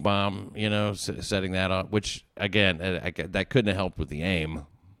smoke bomb, setting that off, which, again, that couldn't have helped with the aim.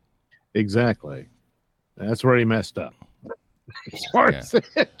 Exactly. That's where he messed up. As far as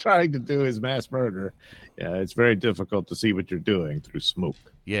trying to do his mass murder, it's very difficult to see what you're doing through smoke.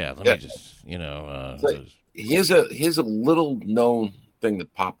 Yeah, let me just, here's a little known thing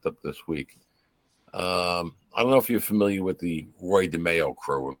that popped up this week. I don't know if you're familiar with the Roy DeMeo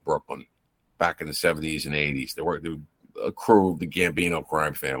crew in Brooklyn back in the 70s and 80s. They were a crew of the Gambino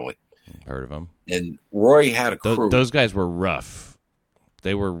crime family. Heard of them. And Roy had a crew. Those guys were rough.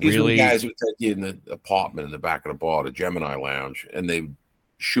 They were These really... were the guys who would take you in the apartment in the back of the bar, the Gemini Lounge, and they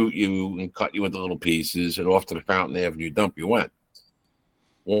shoot you and cut you into little pieces, and off to the Fountain Avenue dump you went.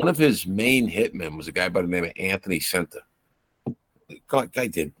 One of his main hitmen was a guy by the name of Anthony Senta. The guy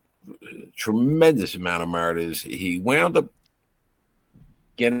did a tremendous amount of murders. He wound up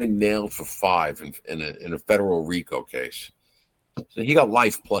getting nailed for 5 in a federal RICO case. So he got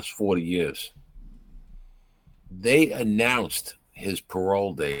life plus 40 years. They announced his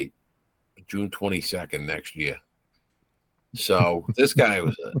parole date June 22nd next year. So this guy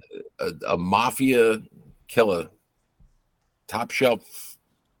was a mafia killer, top shelf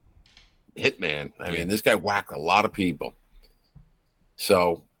hitman. I mean, this guy whacked a lot of people.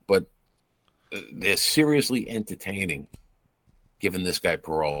 So, but they're seriously entertaining giving this guy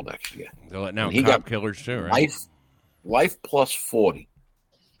parole next year. They'll let now he got killers too, right? Life plus 40.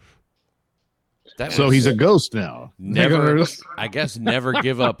 So he's a ghost now. Never, I guess, never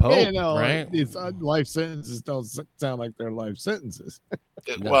give up hope, right? It's life sentences don't sound like they're life sentences.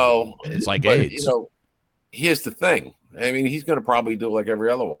 Well, it's like AIDS. Here's the thing. I mean, he's going to probably do like every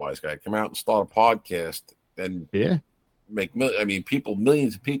other wise guy, come out and start a podcast and make.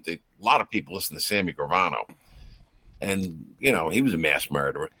 Millions of people. A lot of people listen to Sammy Gravano, and he was a mass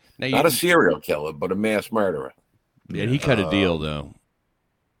murderer, not a serial killer, but a mass murderer. Yeah, he cut a deal though.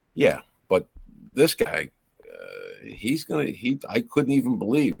 Yeah. This guy, I couldn't even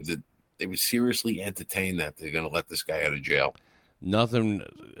believe that they would seriously entertain that they're going to let this guy out of jail. Nothing,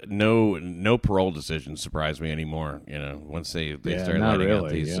 no parole decisions surprise me anymore. Once they start letting out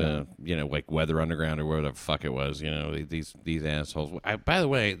these, like Weather Underground or whatever the fuck it was. These assholes. By the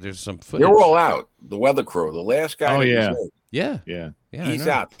way, there's some footage. They're all out. The Weather Crew, the last guy. Oh yeah. He's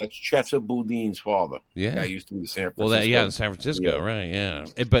out. That's Chester Boudin's father. Yeah, guy used to be in San Francisco. Well, in San Francisco, right? Yeah,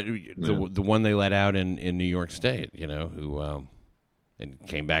 but the one they let out in New York State, who and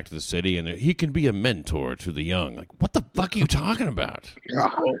came back to the city, and he can be a mentor to the young. Like, what the fuck are you talking about?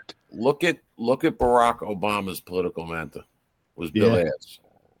 Well, look at Barack Obama's political mentor was Bill Ayers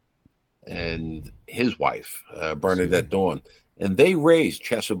and his wife Bernadette Dawn, and they raised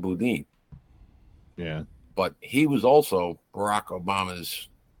Chester Boudin. Yeah. But he was also Barack Obama's,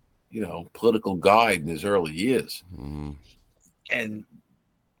 political guide in his early years. Mm-hmm. And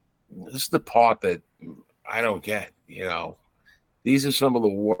this is the part that I don't get, These are some of the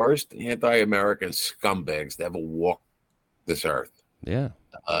worst anti-American scumbags that ever walked this earth. Yeah.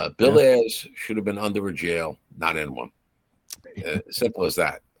 Bill Ayers should have been under a jail, not in one. Simple as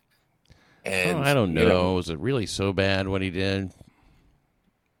that. And I don't know. Was it really so bad what he did?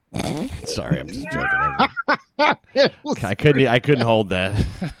 Sorry, I'm just joking. I couldn't hold that.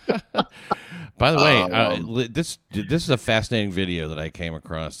 By the way, this is a fascinating video that I came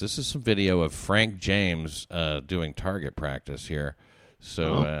across. This is some video of Frank James doing target practice here.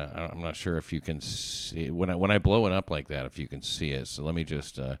 So I'm not sure if you can see when I blow it up like that, if you can see it. So let me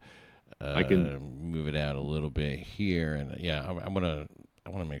just I can move it out a little bit here, and I want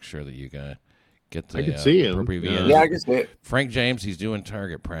to make sure that you get the I can see it. Yeah, I can see it. Frank James, he's doing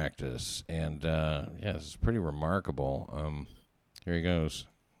target practice, and this is pretty remarkable. Here he goes.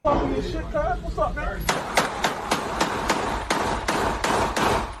 What's up, man?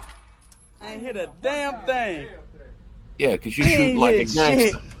 I ain't hit a damn thing. Yeah, because you shoot like a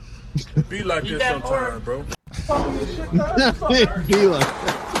gangster. Be like this sometime, bro. Be like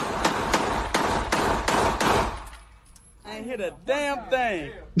that. I ain't hit a damn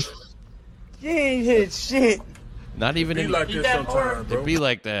thing. You ain't hit shit. Not even be like this sometime, bro. It'd be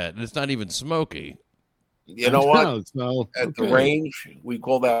like that. And it's not even smoky. You know what? No, At the range, we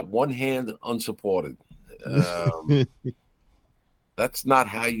call that one hand unsupported. That's not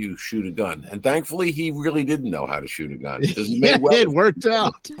how you shoot a gun. And thankfully, he really didn't know how to shoot a gun. It worked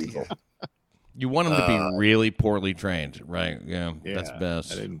out. You want him to be really poorly trained, right? Yeah, that's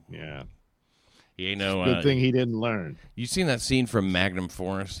best. He ain't no. Good thing he didn't learn. You seen that scene from Magnum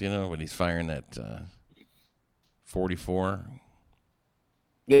Force? When he's firing that 44.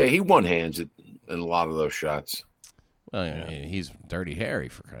 Yeah, he one hands it in a lot of those shots. Well, I mean, he's Dirty Harry,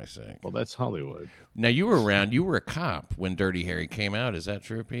 for Christ's sake. Well, that's Hollywood. Now, you were around. You were a cop when Dirty Harry came out. Is that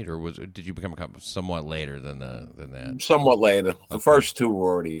true, Pete? Or did you become a cop somewhat later than that? Somewhat later. The first two were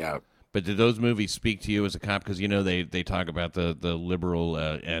already out. But did those movies speak to you as a cop? Because, they talk about the liberal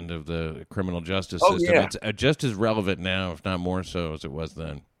end of the criminal justice system. Yeah. It's just as relevant now, if not more so, as it was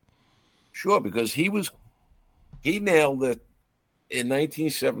then. Sure, because he nailed it. In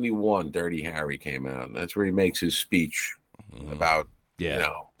 1971, Dirty Harry came out, and that's where he makes his speech about,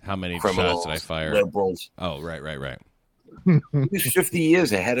 how many criminals, shots did I fire? Liberals. Oh, right. He was 50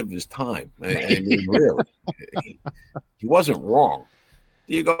 years ahead of his time. I mean, really. He wasn't wrong.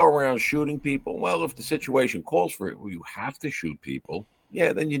 Do you go around shooting people? Well, if the situation calls for it, you have to shoot people.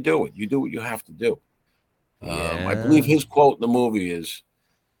 Yeah, then you do it. You do what you have to do. I believe his quote in the movie is,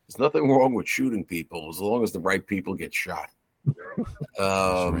 "There's nothing wrong with shooting people as long as the right people get shot."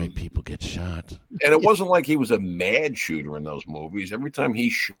 Right, people get shot. And it wasn't like he was a mad shooter in those movies. Every time he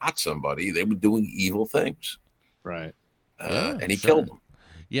shot somebody, they were doing evil things. Right. And he killed them.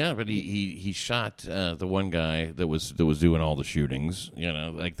 Yeah, but he shot the one guy that was doing all the shootings,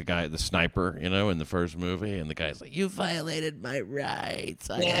 like the sniper, in the first movie, and the guy's like, "You violated my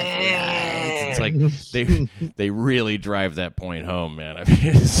rights. I have rights." It's like they really drive that point home, man. I mean,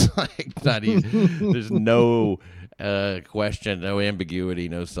 it's like not even there's no question, no ambiguity,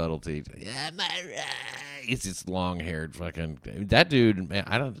 no subtlety. Yeah, my right. It's this long-haired fucking that dude. Man,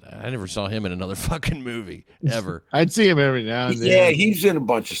 I never saw him in another fucking movie ever. I'd see him every now and then. Yeah, he's in a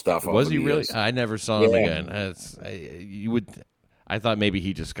bunch of stuff. Was he really? I never saw him again. I thought maybe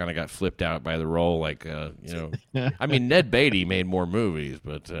he just kind of got flipped out by the role, like I mean, Ned Beatty made more movies,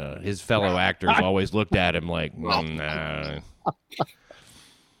 but his fellow actors always looked at him like, nah.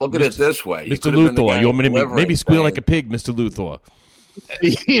 Look at it this way, Mr. Luthor. You want me to maybe squeal like a pig, Mr. Luthor?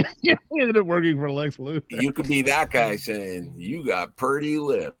 He ended up working for Lex Luthor. You could be that guy saying, "You got pretty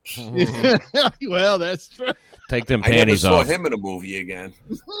lips." Well, that's true. Take them panties off. I never saw him in a movie again.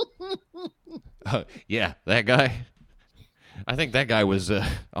 Yeah, that guy. I think that guy was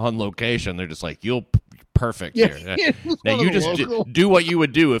on location. They're just like, "You'll perfect here." Now you just do what you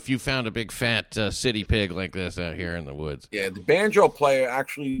would do if you found a big fat city pig like this out here in the woods. Yeah, the banjo player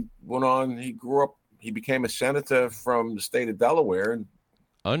actually went on. He grew up. He became a senator from the state of Delaware, and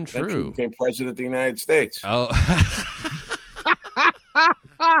untrue. He became president of the United States. Oh,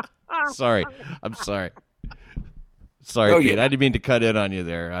 sorry. I'm sorry. Sorry, Pete. I didn't mean to cut in on you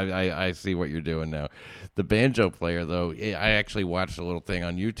there. I see what you're doing now. The banjo player, though, I actually watched a little thing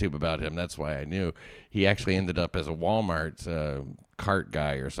on YouTube about him. That's why I knew. He actually ended up as a Walmart cart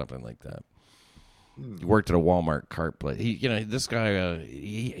guy or something like that. He worked at a Walmart cart place. This guy,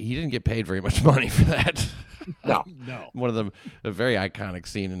 he didn't get paid very much money for that. No. One of a very iconic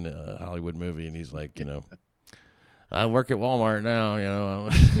scene in a Hollywood movie, and he's like, I work at Walmart now,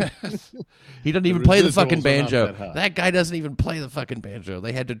 He doesn't even play the fucking banjo. That guy doesn't even play the fucking banjo.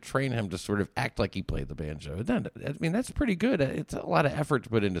 They had to train him to sort of act like he played the banjo. I mean, that's pretty good. It's a lot of effort to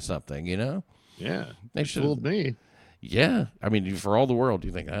put into something, Yeah. They should fooled me. Yeah. I mean, for all the world,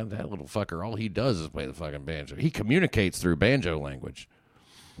 you think, that little fucker, all he does is play the fucking banjo. He communicates through banjo language.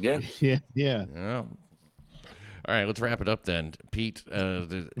 Yeah. Yeah. All right, let's wrap it up then. Pete,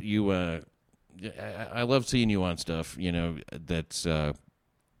 I love seeing you on stuff, that's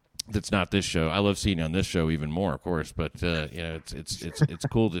That's not this show. I love seeing you on this show even more, of course. But it's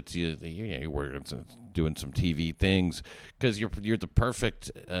cool that you were doing some TV things because you're the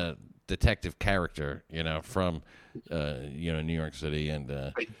perfect detective character, from New York City.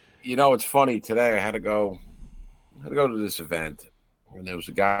 And it's funny. Today I had to go to this event, and there was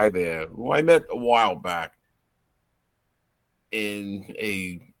a guy there who I met a while back in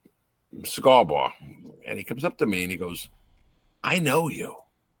a cigar bar, and he comes up to me and he goes, "I know you."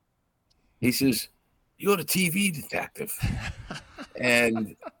 He says, "You're the TV detective."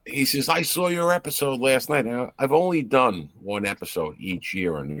 And he says, "I saw your episode last night." Now, I've only done one episode each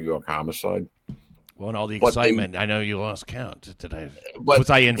year on New York Homicide. Well, and all the excitement, I know you lost count.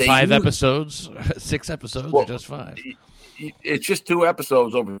 Was I in 5 episodes, 6 episodes, or just 5? It's just 2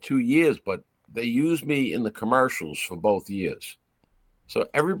 episodes over 2 years, but they used me in the commercials for both years. So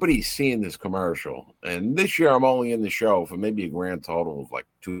everybody's seeing this commercial. And this year I'm only in the show for maybe a grand total of like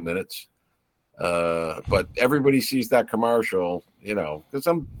 2 minutes. But everybody sees that commercial, because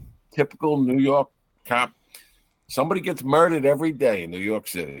I'm typical New York cop. Somebody gets murdered every day in New York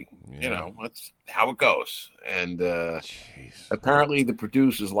City. Yeah. That's how it goes. And apparently the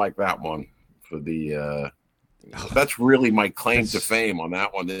producers like that one for the that's really my claim to fame on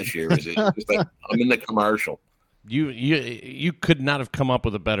that one this year. Is it just like I'm in the commercial. You could not have come up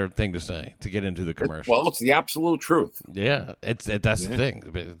with a better thing to say to get into the commercial. Well, it's the absolute truth. Yeah, that's the thing.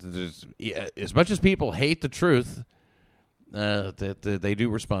 As much as people hate the truth, they do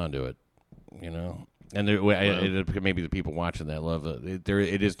respond to it. And maybe the people watching that love it.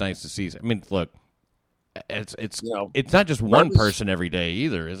 It is nice to see. I mean, look, it's not just one person every day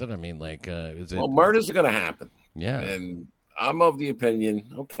either, is it? I mean, murders are going to happen. Yeah, and I'm of the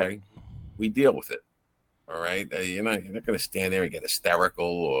opinion. Okay, we deal with it. All right, you're not going to stand there and get hysterical.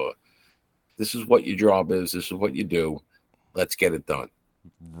 Or this is what your job is. This is what you do. Let's get it done.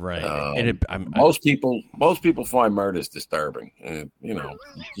 Right. Most people find murders disturbing.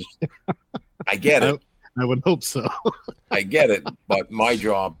 I get it. I would hope so. I get it, but my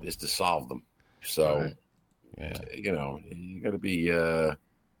job is to solve them. So, you got to be.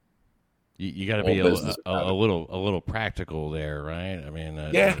 You got to be a little practical there, right? I mean,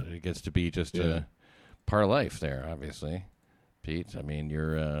 it gets to be just part of life there, obviously, Pete. I mean,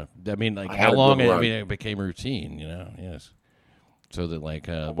 how long? It became routine, Yes. So that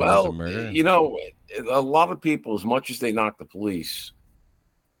a murder. A lot of people, as much as they knock the police,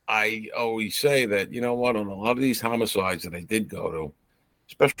 I always say that, on a lot of these homicides that I did go to,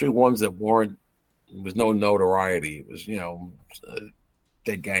 especially ones that there was no notoriety. It was, a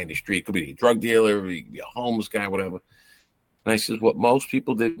dead guy in the street. Could be a drug dealer, a homeless guy, whatever. And I said, what most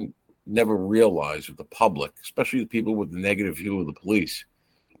people never realize with the public, especially the people with the negative view of the police,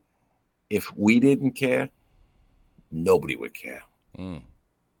 if we didn't care, nobody would care.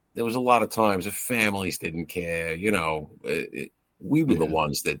 There was a lot of times if families didn't care, we were the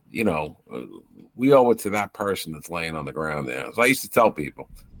ones that, we owe it to that person that's laying on the ground there. So I used to tell people,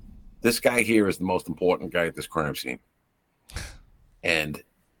 this guy here is the most important guy at this crime scene. And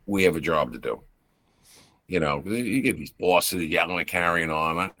we have a job to do. You get these bosses yelling and carrying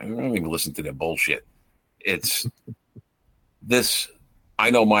on. I don't even listen to their bullshit. It's this.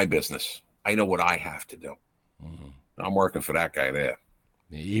 I know my business. I know what I have to do. Mm-hmm. I'm working for that guy there.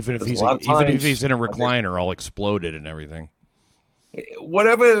 Even if he's in a recliner, all exploded and everything.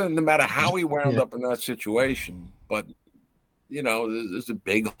 Whatever, no matter how he wound up in that situation. But, there's a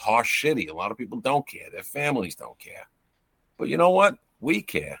big, harsh city. A lot of people don't care. Their families don't care. But you know what? We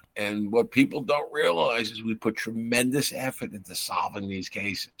care. And what people don't realize is we put tremendous effort into solving these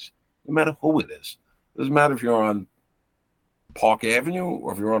cases, no matter who it is. It doesn't matter if you're on Park Avenue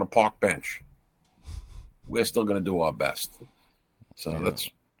or if you're on a park bench. We're still going to do our best. So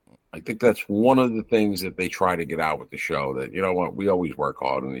I think that's one of the things that they try to get out with the show, that, we always work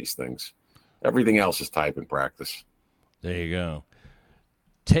hard on these things. Everything else is type and practice. There you go.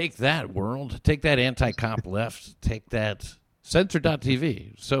 Take that, world. Take that anti-cop left. Take that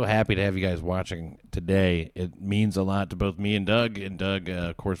Censor.tv. So happy to have you guys watching today. It means a lot to both me and Doug. And Doug,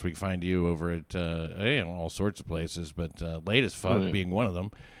 of course, we find you over at all sorts of places, but Late as Fuck being one of them.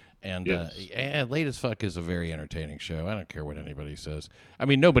 And Late as Fuck is a very entertaining show. I don't care what anybody says. I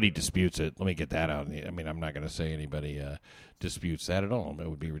mean, nobody disputes it. Let me get that out. I mean, I'm not going to say anybody disputes that at all. It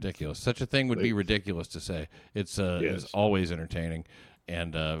would be ridiculous. Such a thing would be ridiculous to say. It's always entertaining,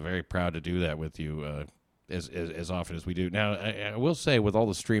 and very proud to do that with you as often as we do. Now, I will say, with all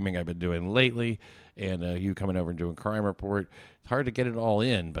the streaming I've been doing lately, and you coming over and doing Crime Report, it's hard to get it all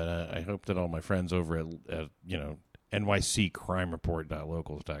in, but I hope that all my friends over at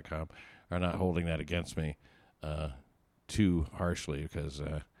nyccrimereport.locals.com are not holding that against me too harshly, because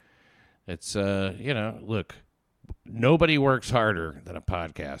It's look, nobody works harder than a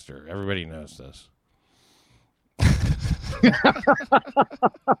podcaster. Everybody knows this.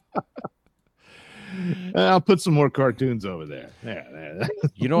 I'll put some more cartoons over there. There.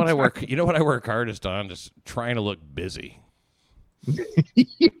 You know what I work? You know what I work hardest on? Just trying to look busy.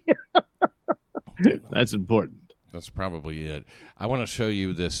 That's important. That's probably it. I want to show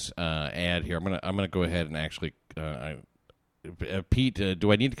you this ad here. I'm gonna go ahead and actually, Pete.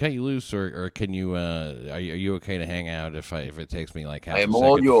 Do I need to cut you loose, or can you? Are you okay to hang out if it takes me like half? I'm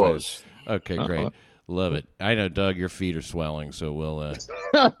all yours. Okay, great. Love it. I know, Doug, your feet are swelling, so we'll.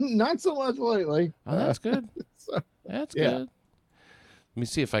 Not so much lately. Oh, that's good. That's good. Let me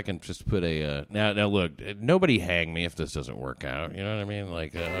see if I can just put a. Now, look, nobody hang me if this doesn't work out. You know what I mean?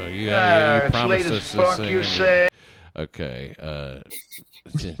 Like, you promised us this thing. You say. Okay.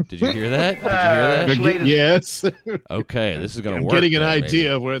 Did you hear that? Did you hear that? Yes. Okay, this is going to work. I'm getting an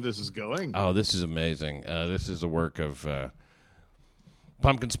idea of where this is going. Oh, this is amazing. This is the work of.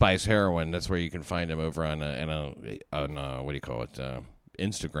 Pumpkin Spice Heroin. That's where you can find him over on what do you call it?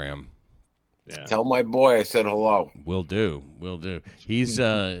 Instagram. Yeah. Tell my boy I said hello. Will do. He's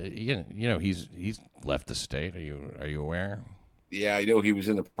he's left the state. Are you aware? Yeah, I know he was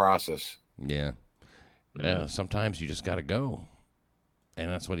in the process. Yeah. Sometimes you just got to go, and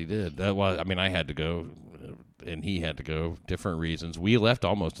that's what he did. Well, I mean, I had to go, and he had to go. Different reasons. We left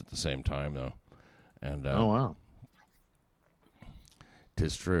almost at the same time, though. And oh wow.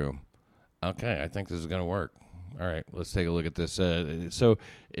 'Tis true. Okay, I think this is going to work. All right, let's take a look at this. So,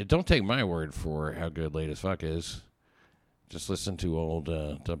 don't take my word for how good Late as Fuck is. Just listen to old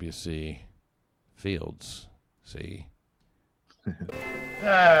W.C. Fields. See?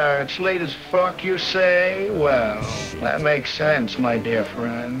 It's late as fuck, you say? Well, that makes sense, my dear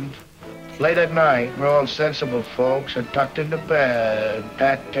friend. Late at night, where all sensible folks are tucked into bed,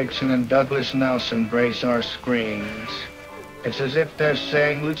 Pat Dixon and Douglas Nelson brace our screens. It's as if they're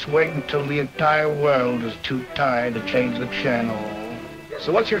saying, let's wait until the entire world is too tired to change the channel.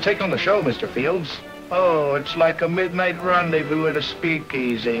 So what's your take on the show, Mr. Fields? Oh, it's like a midnight rendezvous at a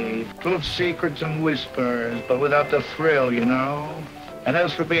speakeasy, full of secrets and whispers, but without the thrill, you know? And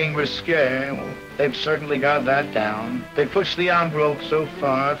as for being risque, well, they've certainly got that down. They pushed the envelope so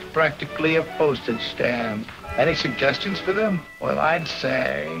far, it's practically a postage stamp. Any suggestions for them? Well, I'd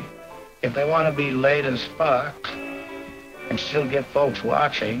say, if they want to be late as fuck, and still get folks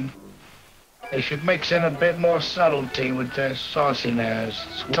watching, they should mix in a bit more subtlety with their sauciness.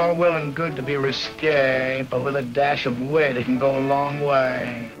 It's all well and good to be risque, but with a dash of wit, it can go a long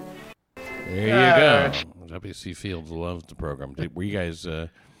way. There you go. W.C. Fields loves the program. Were you guys,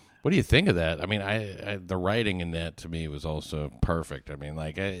 what do you think of that? I mean, the writing in that, to me, was also perfect. I mean,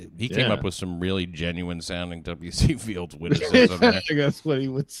 like, he came up with some really genuine-sounding W.C. Fields witticism. I think that's what he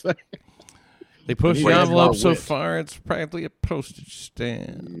would say. They push the envelope so far, it's practically a postage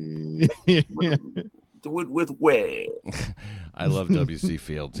stamp. Do it with wit. I love W.C.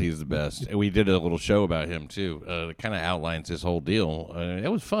 Fields. He's the best. And we did a little show about him, too. It kind of outlines his whole deal. It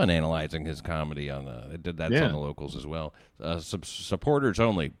was fun analyzing his comedy. It did that on the locals as well. Supporters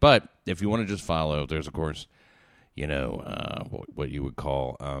only. But if you want to just follow, there's, of course, what you would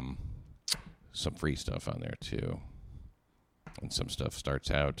call some free stuff on there, too. And some stuff starts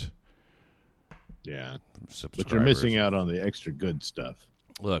out. Yeah, but you're missing out on the extra good stuff.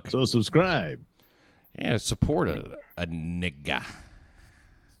 Look, so subscribe. Yeah, support a nigga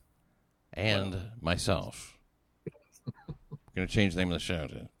and myself. We're gonna change the name of the show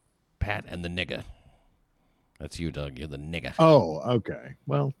to Pat and the Nigga. That's you, Doug. You're the nigga. Oh, okay.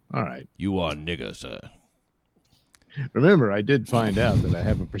 Well, all right. You are nigga, sir. Remember, I did find out that I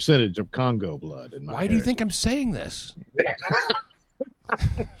have a percentage of Congo blood in my Why do you think I'm saying this?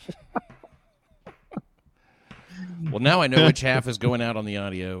 Well, now I know which half is going out on the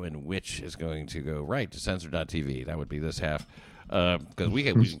audio and which is going to go right to censor.tv. That would be this half. Because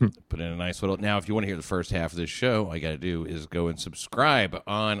we put in a nice little... Now, if you want to hear the first half of this show, all you got to do is go and subscribe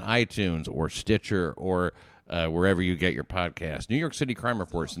on iTunes or Stitcher or wherever you get your podcast. New York City Crime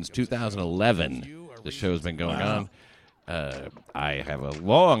Report since 2011. The show's been going on. I have a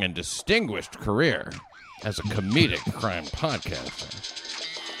long and distinguished career as a comedic crime podcaster.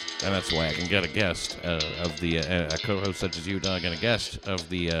 And that's why I can get a guest of the a co-host such as you, Doug, and a guest of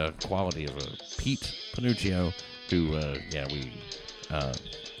the quality of Pete Panuccio, who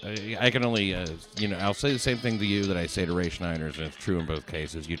I can only I'll say the same thing to you that I say to Ray Schneiders, and it's true in both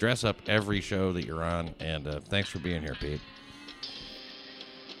cases. You dress up every show that you're on, and thanks for being here, Pete.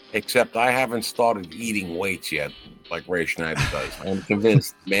 Except I haven't started eating weights yet, like Ray Schneider does. I'm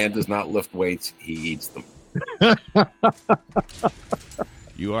convinced man does not lift weights; he eats them.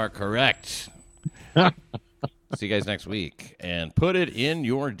 You are correct. See you guys next week. And put it in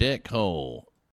your dick hole.